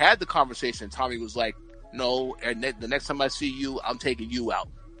when they had the conversation, Tommy was like, no, and the next time I see you, I'm taking you out.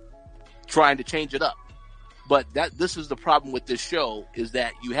 Trying to change it up. But this is the problem with this show, is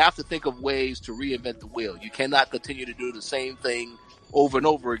that you have to think of ways to reinvent the wheel. You cannot continue to do the same thing over and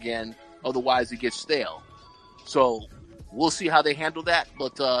over again, otherwise it gets stale. So we'll see how they handle that.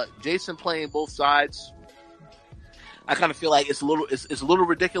 But Jason playing both sides, I kind of feel like it's a little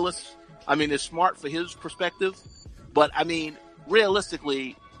ridiculous. It's smart for his perspective, but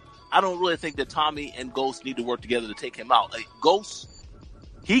realistically, I don't really think that Tommy and Ghost need to work together to take him out. Like, Ghost,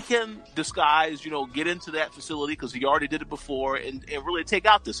 he can disguise, get into that facility because he already did it before and really take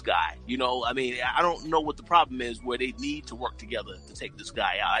out this guy. I mean, I don't know what the problem is where they need to work together to take this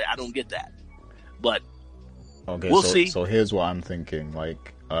guy. I don't get that. But we'll see. So here's what I'm thinking.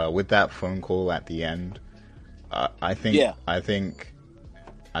 Like, with that phone call at the end, I think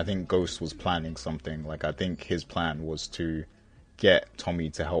Ghost was planning something. Like, I think his plan was to get Tommy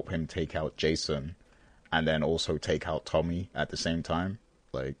to help him take out Jason and then also take out Tommy at the same time.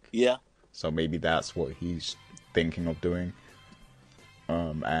 Like, yeah. So maybe that's what he's thinking of doing.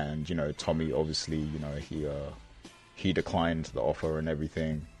 And Tommy obviously, he declined the offer and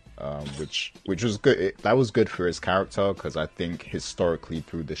everything, which was good. That was good for his character because I think historically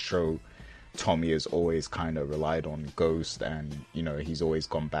through the show, Tommy has always kind of relied on Ghost, and he's always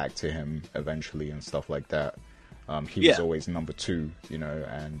gone back to him eventually and stuff like that. He was always number two,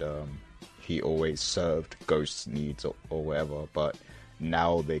 and he always served Ghost's needs or whatever, but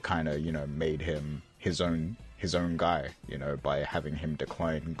now they kind of, made him his own guy, by having him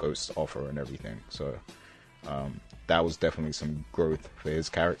decline Ghost's offer and everything. So that was definitely some growth for his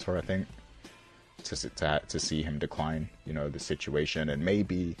character, I think, to see him decline, the situation. And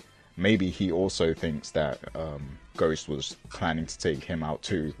maybe he also thinks that Ghost was planning to take him out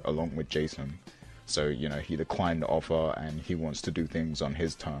too, along with Jason. So, he declined the offer and he wants to do things on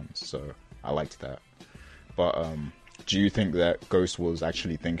his terms. So I liked that. But do you think that Ghost was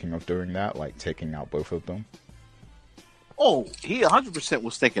actually thinking of doing that, like taking out both of them? Oh, he 100%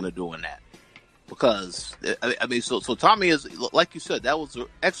 was thinking of doing that. Because, I mean, so Tommy is, like you said, that was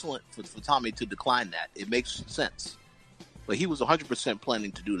excellent for Tommy to decline that. It makes sense. But he was 100%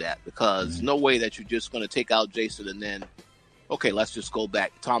 planning to do that because no way that you're just going to take out Jason and then, okay, let's just go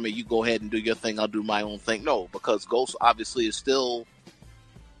back. Tommy, you go ahead and do your thing. I'll do my own thing. No, because Ghost obviously is still...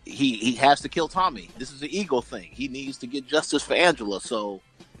 He has to kill Tommy. This is an ego thing. He needs to get justice for Angela. So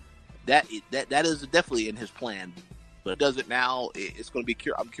that is definitely in his plan. But does it now? It's going to be.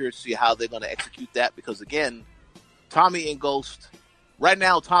 I'm curious to see how they're going to execute that because again, Tommy and Ghost. Right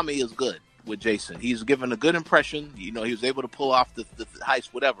now, Tommy is good with Jason. He's given a good impression. He was able to pull off the heist,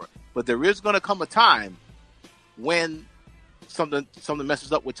 whatever. But there is going to come a time when something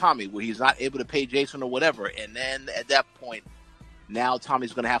messes up with Tommy, where he's not able to pay Jason or whatever, and then at that point. Now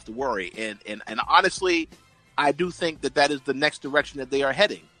Tommy's going to have to worry. And honestly, I do think that is the next direction that they are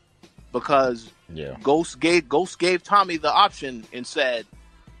heading. Because Ghost gave Tommy the option and said,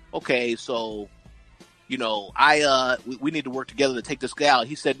 okay, so, we need to work together to take this guy out.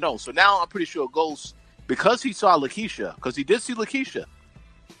 He said no. So now I'm pretty sure Ghost, because he saw Lakeisha, because he did see Lakeisha,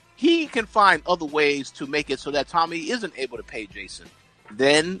 he can find other ways to make it so that Tommy isn't able to pay Jason.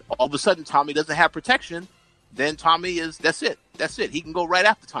 Then all of a sudden Tommy doesn't have protection. Then Tommy that's it. He can go right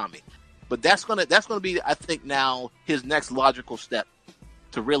after Tommy. But that's gonna be, I think, now his next logical step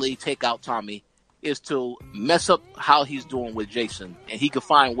to really take out Tommy is to mess up how he's doing with Jason, and he can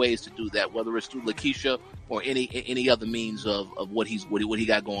find ways to do that, whether it's through Lakeisha or any other means of what he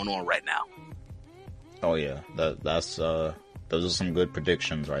got going on right now. Oh yeah, that's those are some good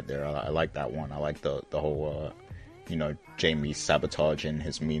predictions right there. I like that one. I like the whole. Jamie sabotaging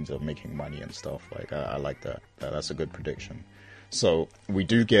his means of making money and stuff. Like, I like that. That's a good prediction. So, we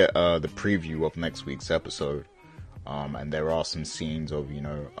do get the preview of next week's episode. And there are some scenes of,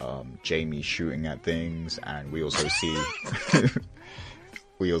 Jamie shooting at things. And we also see,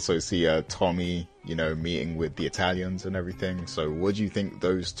 Tommy, meeting with the Italians and everything. So, what do you think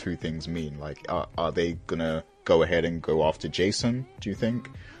those two things mean? Like, are they gonna go ahead and go after Jason, do you think?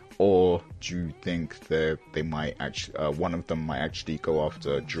 Or do you think that they might actually, one of them might actually go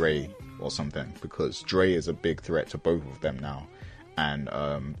after Dre or something? Because Dre is a big threat to both of them now. And,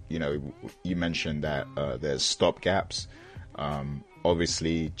 you mentioned that there's stopgaps.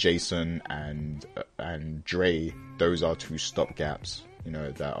 Obviously, Jason and Dre, those are two stopgaps,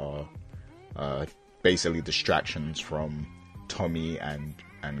 that are basically distractions from Tommy and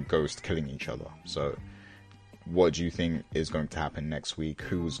Ghost killing each other. So... what do you think is going to happen next week?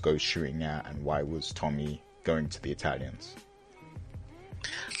 Who was Ghost shooting at, and why was Tommy going to the Italians?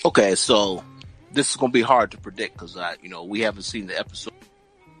 Okay, so this is going to be hard to predict because we haven't seen the episode.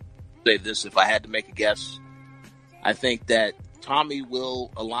 Say this, if I had to make a guess, I think that Tommy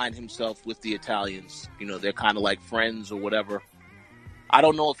will align himself with the Italians. They're kind of like friends or whatever. I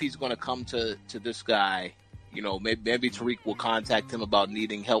don't know if he's going to come to this guy. Maybe Tariq will contact him about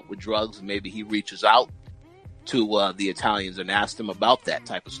needing help with drugs, and maybe he reaches out to the Italians and ask them about that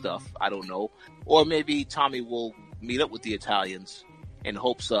type of stuff. I don't know. Or maybe Tommy will meet up with the Italians in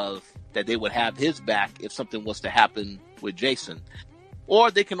hopes of that they would have his back if something was to happen with Jason. Or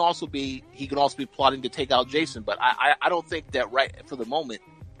he can also be plotting to take out Jason. But I don't think that right for the moment,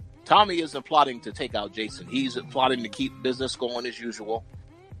 Tommy isn't plotting to take out Jason. He's plotting to keep business going as usual,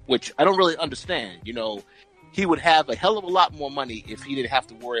 which I don't really understand. You know, he would have a hell of a lot more money if he didn't have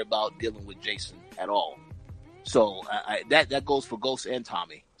to worry about dealing with Jason at all. So that goes for Ghost and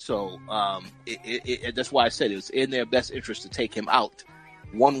Tommy. So that's why I said it's in their best interest to take him out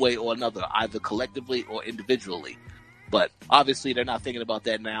one way or another, either collectively or individually. But obviously they're not thinking about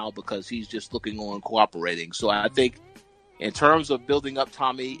that now because he's just looking on cooperating. So I think in terms of building up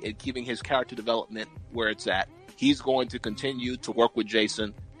Tommy and keeping his character development where it's at, he's going to continue to work with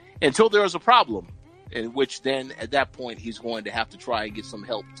Jason until there is a problem, in which then at that point he's going to have to try and get some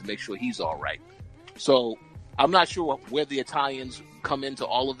help to make sure he's all right. So I'm not sure where the Italians come into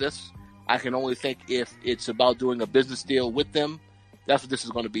all of this. I can only think if it's about doing a business deal with them, that's what this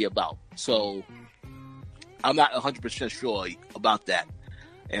is going to be about. So I'm not 100% sure about that.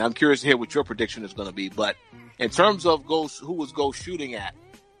 And I'm curious to hear what your prediction is going to be. But in terms of who was Ghost shooting at,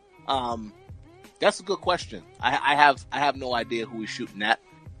 that's a good question. I have no idea who he's shooting at.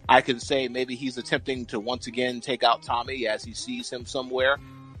 I can say maybe he's attempting to once again take out Tommy as he sees him somewhere.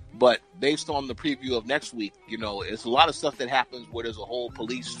 But based on the preview of next week, you know, it's a lot of stuff that happens where there's a whole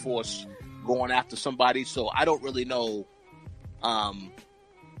police force going after somebody. So I don't really know.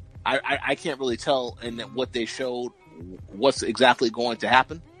 I can't really tell in what they showed what's exactly going to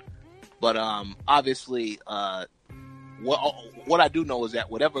happen. But obviously, what I do know is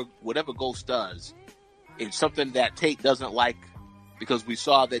that whatever Ghost does, it's something that Tate doesn't like, because we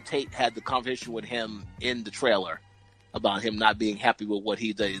saw that Tate had the conversation with him in the trailer about him not being happy with what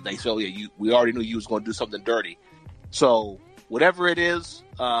he did. They said, we already knew you was going to do something dirty. So whatever it is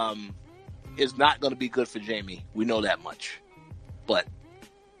not going to be good for Jamie. We know that much. But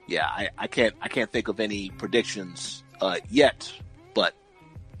yeah, I can't think of any predictions yet. But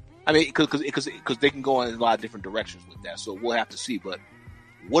I mean, because they can go in a lot of different directions with that. So we'll have to see. But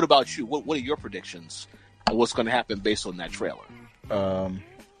what about you? What are your predictions on what's going to happen based on that trailer?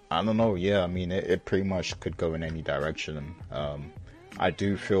 I don't know. Yeah, I mean, it pretty much could go in any direction. I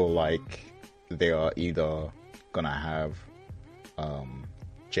do feel like they are either gonna have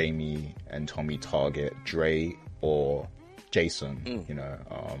Jamie and Tommy target Dre or Jason. You know,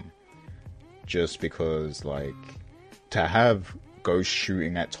 just because like to have Ghost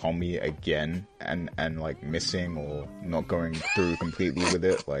shooting at Tommy again and like missing or not going through completely with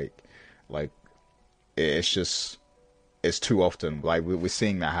it, like it's too often. Like we're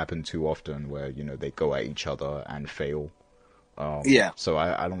seeing that happen too often, where you know they go at each other and fail. So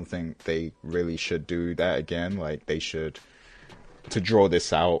I don't think they really should do that again. Like they should, to draw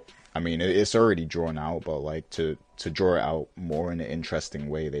this out. I mean, it's already drawn out, but like to draw it out more in an interesting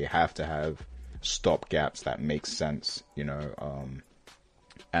way, they have to have stop gaps that make sense. You know,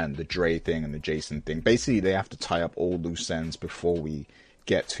 and the Dre thing and the Jason thing. Basically, they have to tie up all loose ends before we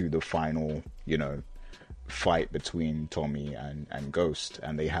get to the final, you know, fight between Tommy and Ghost,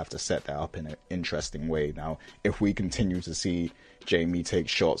 and they have to set that up in an interesting way. Now, if we continue to see Jamie take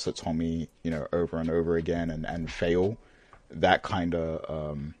shots at Tommy, you know, over and over again and fail, that kind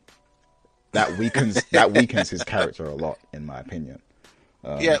of that weakens his character a lot, in my opinion.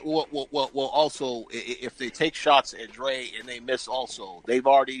 Well, also, if they take shots at Dre and they miss, also they've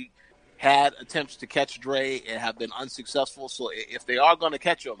already had attempts to catch Dre and have been unsuccessful. So if they are going to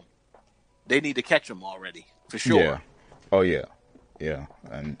catch him, they need to catch him already, for sure. Yeah. Oh, yeah. Yeah.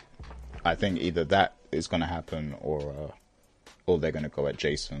 And I think either that is going to happen or they're going to go at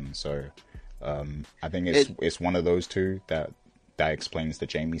Jason. So I think it's one of those two that explains the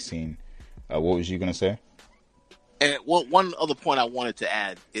Jamie scene. What was you going to say? And one other point I wanted to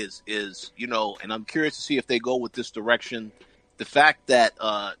add is, you know, and I'm curious to see if they go with this direction. The fact that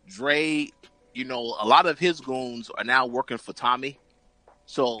Dre, you know, a lot of his goons are now working for Tommy.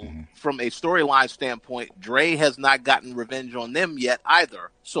 So from a storyline standpoint, Dre has not gotten revenge on them yet either.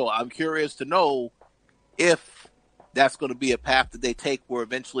 So I'm curious to know if that's going to be a path that they take where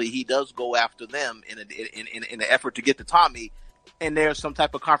eventually he does go after them in an effort to get to Tommy. And there's some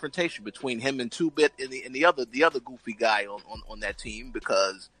type of confrontation between him and Two-Bit and the other goofy guy on that team,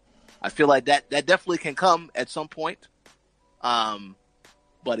 because I feel like that definitely can come at some point.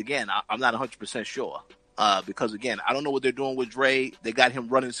 But again, I'm not 100% sure. Because again, I don't know what they're doing with Dre. They got him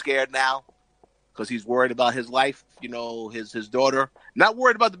running scared now because he's worried about his life. You know, his daughter. Not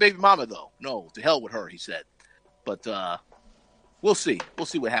worried about the baby mama though. No, to hell with her, he said. But we'll see. We'll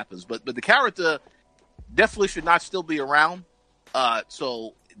see what happens. But the character definitely should not still be around.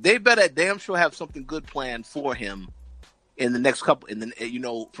 So they better damn sure have something good planned for him in the next couple,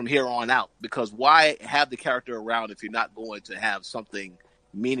 from here on out. Because why have the character around if you're not going to have something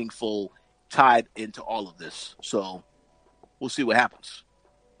meaningful tied into all of this? So we'll see what happens.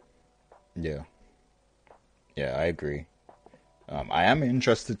 Yeah, I agree. I am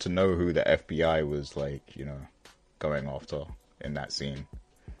interested to know who the FBI was going after in that scene.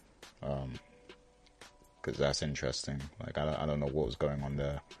 Because that's interesting. I don't know what was going on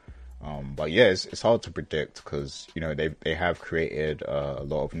there. But yeah, it's hard to predict because they have created a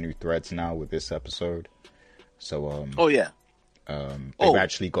lot of new threads now with this episode. So they've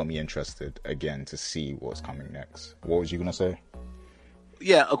actually got me interested again to see what's coming next. What was you gonna say?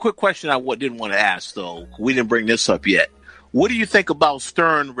 Yeah, a quick question I didn't want to ask though. We didn't bring this up yet. What do you think about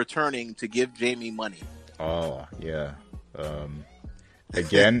Stern returning to give Jamie money? Oh yeah.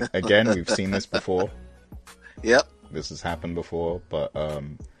 Again, we've seen this before. Yep. This has happened before, but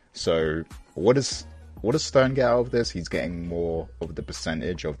so what does Stern get out of this? He's getting more of the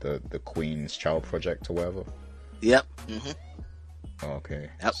percentage of the Queen's Child Project or whatever. Yep. Mm-hmm. Okay.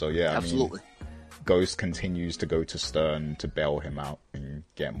 Yep. So yeah, absolutely. I mean, Ghost continues to go to Stern to bail him out and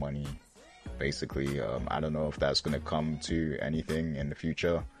get money. Basically, I don't know if that's going to come to anything in the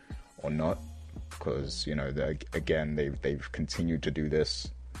future or not, because they've continued to do this.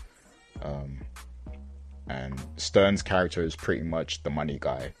 And Stern's character is pretty much the money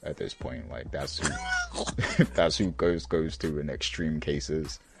guy at this point. That's who that's who Ghost goes to in extreme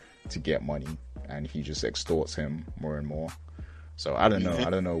cases to get money, and he just extorts him more and more. So I don't know. I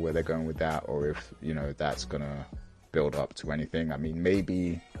don't know where they're going with that, or if that's gonna build up to anything. I mean,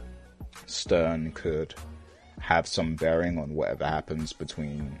 maybe Stern could have some bearing on whatever happens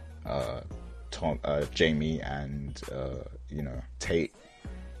between Jamie and Tate.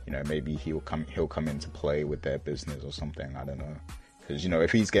 Maybe he'll come into play with their business or something. I don't know, because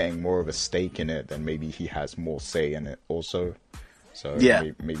if he's getting more of a stake in it, then maybe he has more say in it also. So yeah,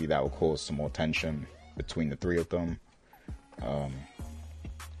 maybe that will cause some more tension between the three of them.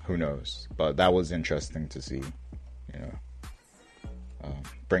 Who knows? But that was interesting to see.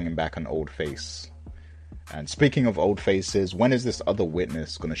 Bringing back an old face. And speaking of old faces, when is this other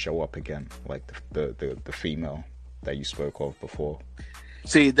witness going to show up again? Like the female that you spoke of before.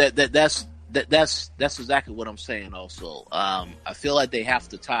 See, that's exactly what I'm saying. Also, I feel like they have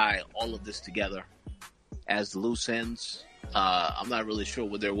to tie all of this together as the loose ends. I'm not really sure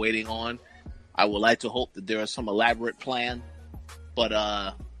what they're waiting on. I would like to hope that there is some elaborate plan, but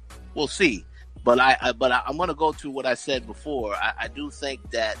we'll see. But I'm going to go to what I said before. I do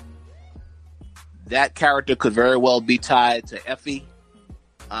think that character could very well be tied to Effie,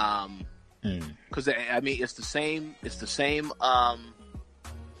 because I mean it's the same. I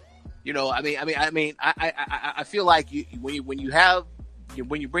feel like when you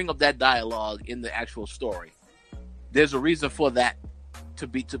bring up that dialogue in the actual story, there's a reason for that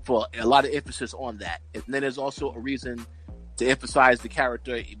for a lot of emphasis on that, and then there's also a reason to emphasize the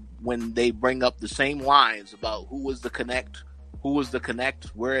character when they bring up the same lines about who was the connect,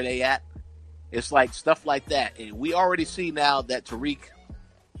 where are they at. It's like stuff like that, and we already see now that Tariq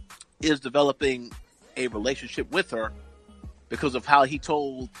is developing a relationship with her, because of how he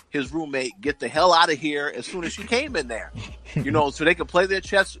told his roommate, get the hell out of here as soon as she came in there. So they could play their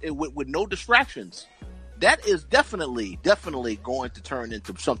chess with no distractions. That is definitely going to turn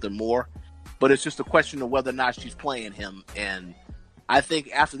into something more. But it's just a question of whether or not she's playing him. And I think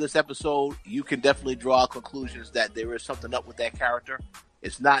after this episode, you can definitely draw conclusions that there is something up with that character.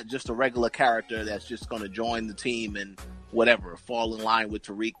 It's not just a regular character that's just going to join the team and whatever, fall in line with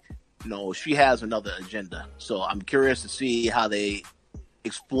Tariq. No, she has another agenda. So I'm curious to see how they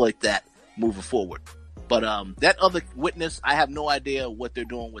exploit that moving forward. But that other witness, I have no idea what they're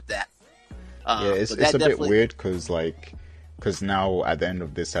doing with that. It's a bit weird because now at the end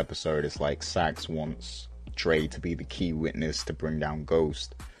of this episode, it's like Sax wants Dre to be the key witness to bring down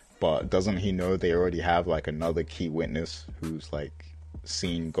Ghost. But doesn't he know they already have like another key witness who's like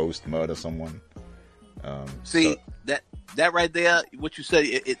seen Ghost murder someone? That right there, what you said,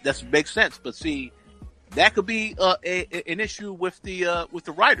 that makes sense. But see, that could be an issue with the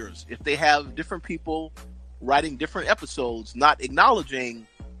writers if they have different people writing different episodes, not acknowledging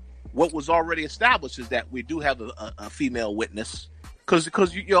what was already established is that we do have a female witness.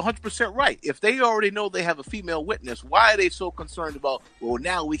 Because you're 100% right. If they already know they have a female witness, why are they so concerned about? Well,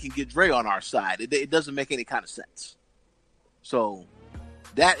 now we can get Dre on our side. It doesn't make any kind of sense. So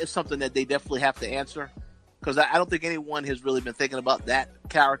that is something that they definitely have to answer. Because I don't think anyone has really been thinking about that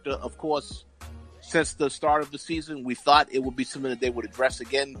character. Of course, since the start of the season, we thought it would be something that they would address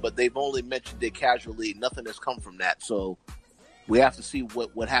again, but they've only mentioned it casually. Nothing has come from that. So we have to see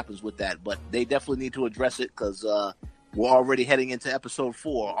what happens with that. But they definitely need to address it because we're already heading into episode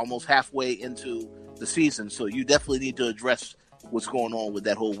 4, almost halfway into the season. So you definitely need to address what's going on with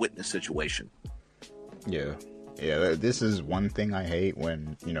that whole witness situation. Yeah. Yeah, this is one thing I hate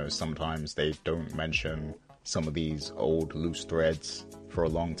when, sometimes they don't mention some of these old loose threads for a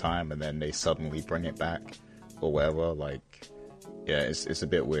long time and then they suddenly bring it back or whatever. Like, yeah, it's a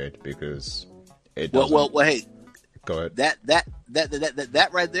bit weird because it doesn't... Well, hey, go ahead. That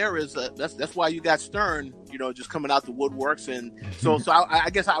right there is that's why you got Stern, just coming out the woodworks, and so I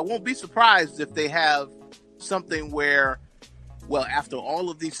guess I won't be surprised if they have something where, well, after all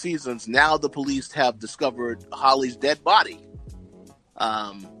of these seasons, now the police have discovered Holly's dead body.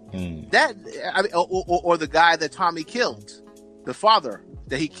 That or the guy that Tommy killed, the father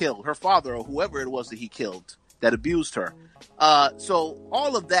that he killed, her father or whoever it was that he killed that abused her. So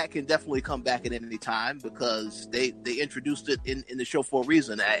all of that can definitely come back at any time because they introduced it in the show for a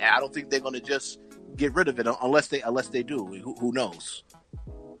reason. I don't think they're going to just get rid of it unless they do. Who knows?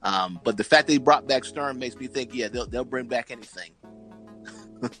 But the fact they brought back Stern makes me think, yeah, they'll bring back anything.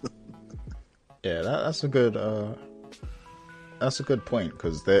 Yeah, that's a good point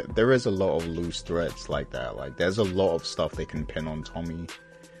because there is a lot of loose threads like that. Like, there's a lot of stuff they can pin on Tommy.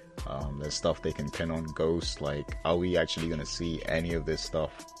 There's stuff they can pin on Ghost. Like, are we actually going to see any of this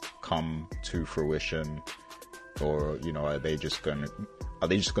stuff come to fruition, or are they just gonna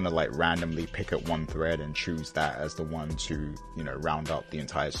like randomly pick at one thread and choose that as the one to round up the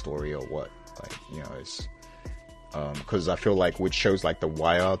entire story, or what? Like, it's because I feel like with shows like The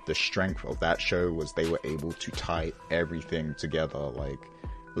Wire, the strength of that show was they were able to tie everything together. Like,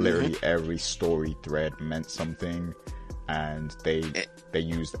 literally every story thread meant something, and they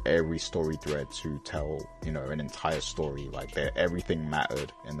used every story thread to tell an entire story. Like, everything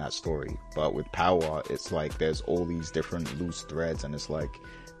mattered in that story. But with Power, it's like there's all these different loose threads, and it's like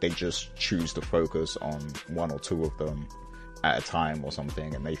they just choose to focus on one or two of them at a time or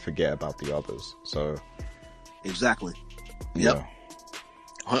something, and they forget about the others. So exactly. Yep.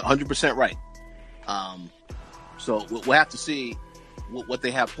 100% right. So we'll have to see what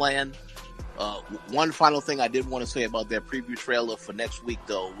they have planned. One final thing I did want to say about that preview trailer for next week,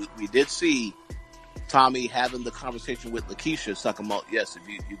 though, we did see Tommy having the conversation with Lakeisha, talking about, yes, if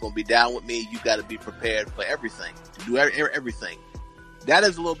you're going to be down with me, you got to be prepared for everything, to do everything. That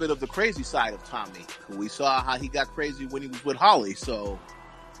is a little bit of the crazy side of Tommy. We saw how he got crazy when he was with Holly, so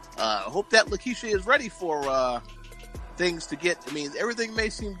I hope that Lakeisha is ready for things to get. I mean, everything may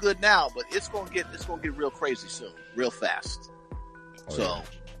seem good now, but it's going to get real crazy soon, real fast.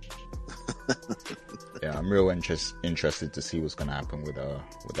 Yeah, I'm real interested to see what's gonna happen with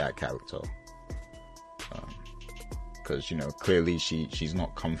that character, because clearly she's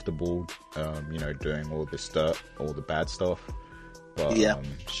not comfortable, doing all this stuff, all the bad stuff, but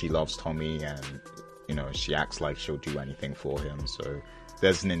she loves Tommy, and she acts like she'll do anything for him. So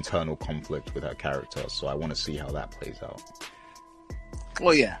there's an internal conflict with her character. So I want to see how that plays out.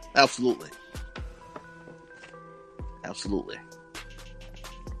 Oh yeah, absolutely.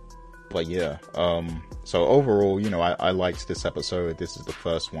 But yeah, so overall, I liked this episode. This is the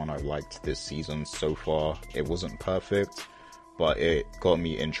first one I liked this season so far. It wasn't perfect, but it got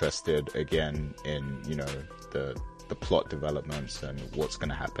me interested again in, the plot developments and what's going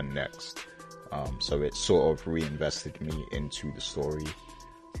to happen next. So it sort of reinvested me into the story.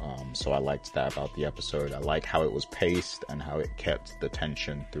 So I liked that about the episode. I like how it was paced and how it kept the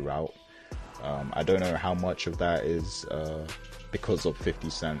tension throughout. I don't know how much of that is because of 50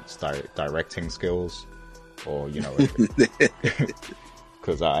 Cent's directing skills, or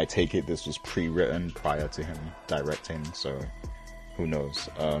because I take it this was pre-written prior to him directing, so who knows.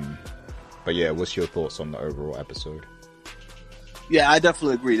 But yeah, what's your thoughts on the overall episode? Yeah, I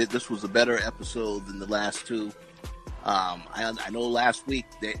definitely agree that this was a better episode than the last two. I know last week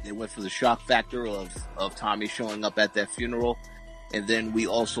they went for the shock factor of Tommy showing up at that funeral. And then we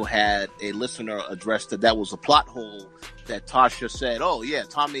also had a listener address that was a plot hole that Tasha said, oh yeah,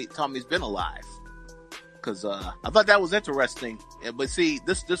 Tommy's been alive. Cause, I thought that was interesting. But see,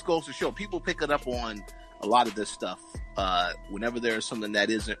 this goes to show people picking up on a lot of this stuff, whenever there's something that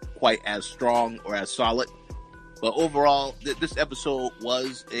isn't quite as strong or as solid. But overall, this episode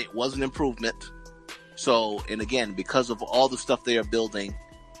was an improvement. So, and again, because of all the stuff they are building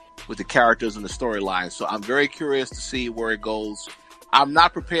with the characters and the storyline. So I'm very curious to see where it goes. I'm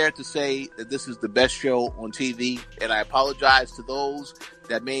not prepared to say that this is the best show on TV, and I apologize to those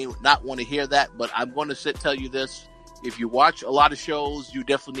that may not want to hear that, but I'm going to tell you this. If you watch a lot of shows, you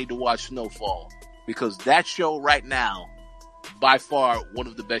definitely need to watch Snowfall, because that show right now, by far, one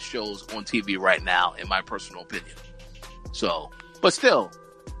of the best shows on TV right now, in my personal opinion. So, but still,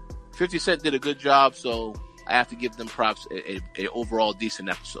 50 Cent did a good job, so I have to give them props. A overall decent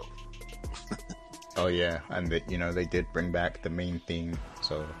episode. Oh yeah, and they did bring back the main theme,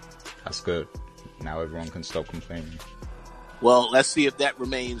 so that's good. Now everyone can stop complaining. Well, let's see if that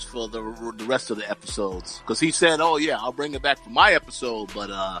remains for the rest of the episodes. Because he said, "Oh yeah, I'll bring it back for my episode,"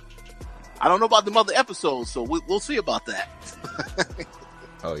 but I don't know about the other episodes, so we'll see about that.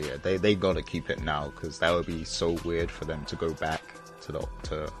 Oh yeah, they gotta keep it now, because that would be so weird for them to go back to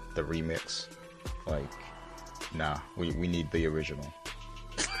the remix. Like, nah, we need the original.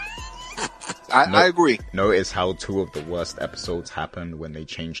 I agree. Notice how 2 of the worst episodes happened when they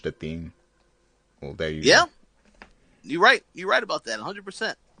changed the theme. Well, there you go. You're right. You're right about that.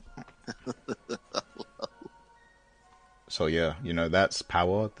 100%. So yeah, that's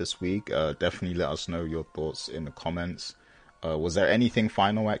Power this week. Definitely let us know your thoughts in the comments. Was there anything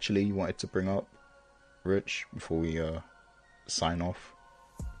final actually you wanted to bring up, Rich, before we sign off?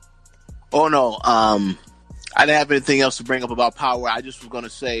 Oh no, I didn't have anything else to bring up about Power. I just was going to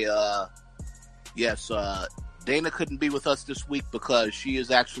say, yes, Dana couldn't be with us this week because she is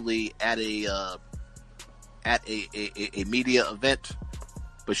actually at a media event,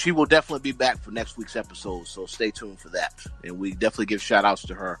 but she will definitely be back for next week's episode. So stay tuned for that, and we definitely give shout outs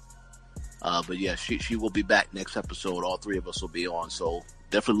to her. But yeah, she will be back next episode. All 3 of us will be on, so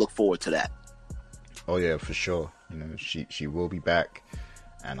definitely look forward to that. Oh yeah, for sure. She will be back,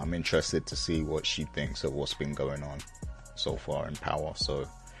 and I'm interested to see what she thinks of what's been going on so far in Power. So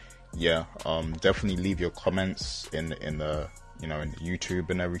yeah, definitely leave your comments in the in the YouTube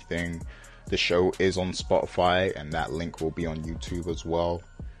and everything. The show is on Spotify, and that link will be on YouTube as well.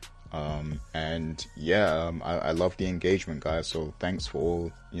 And yeah, I love the engagement, guys. So thanks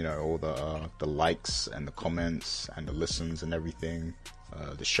for all the likes and the comments and the listens and everything.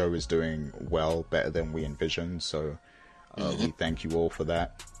 The show is doing well, better than we envisioned. So we thank you all for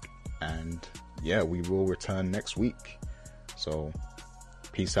that. And yeah, we will return next week. So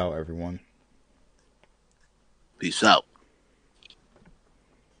peace out, everyone. Peace out.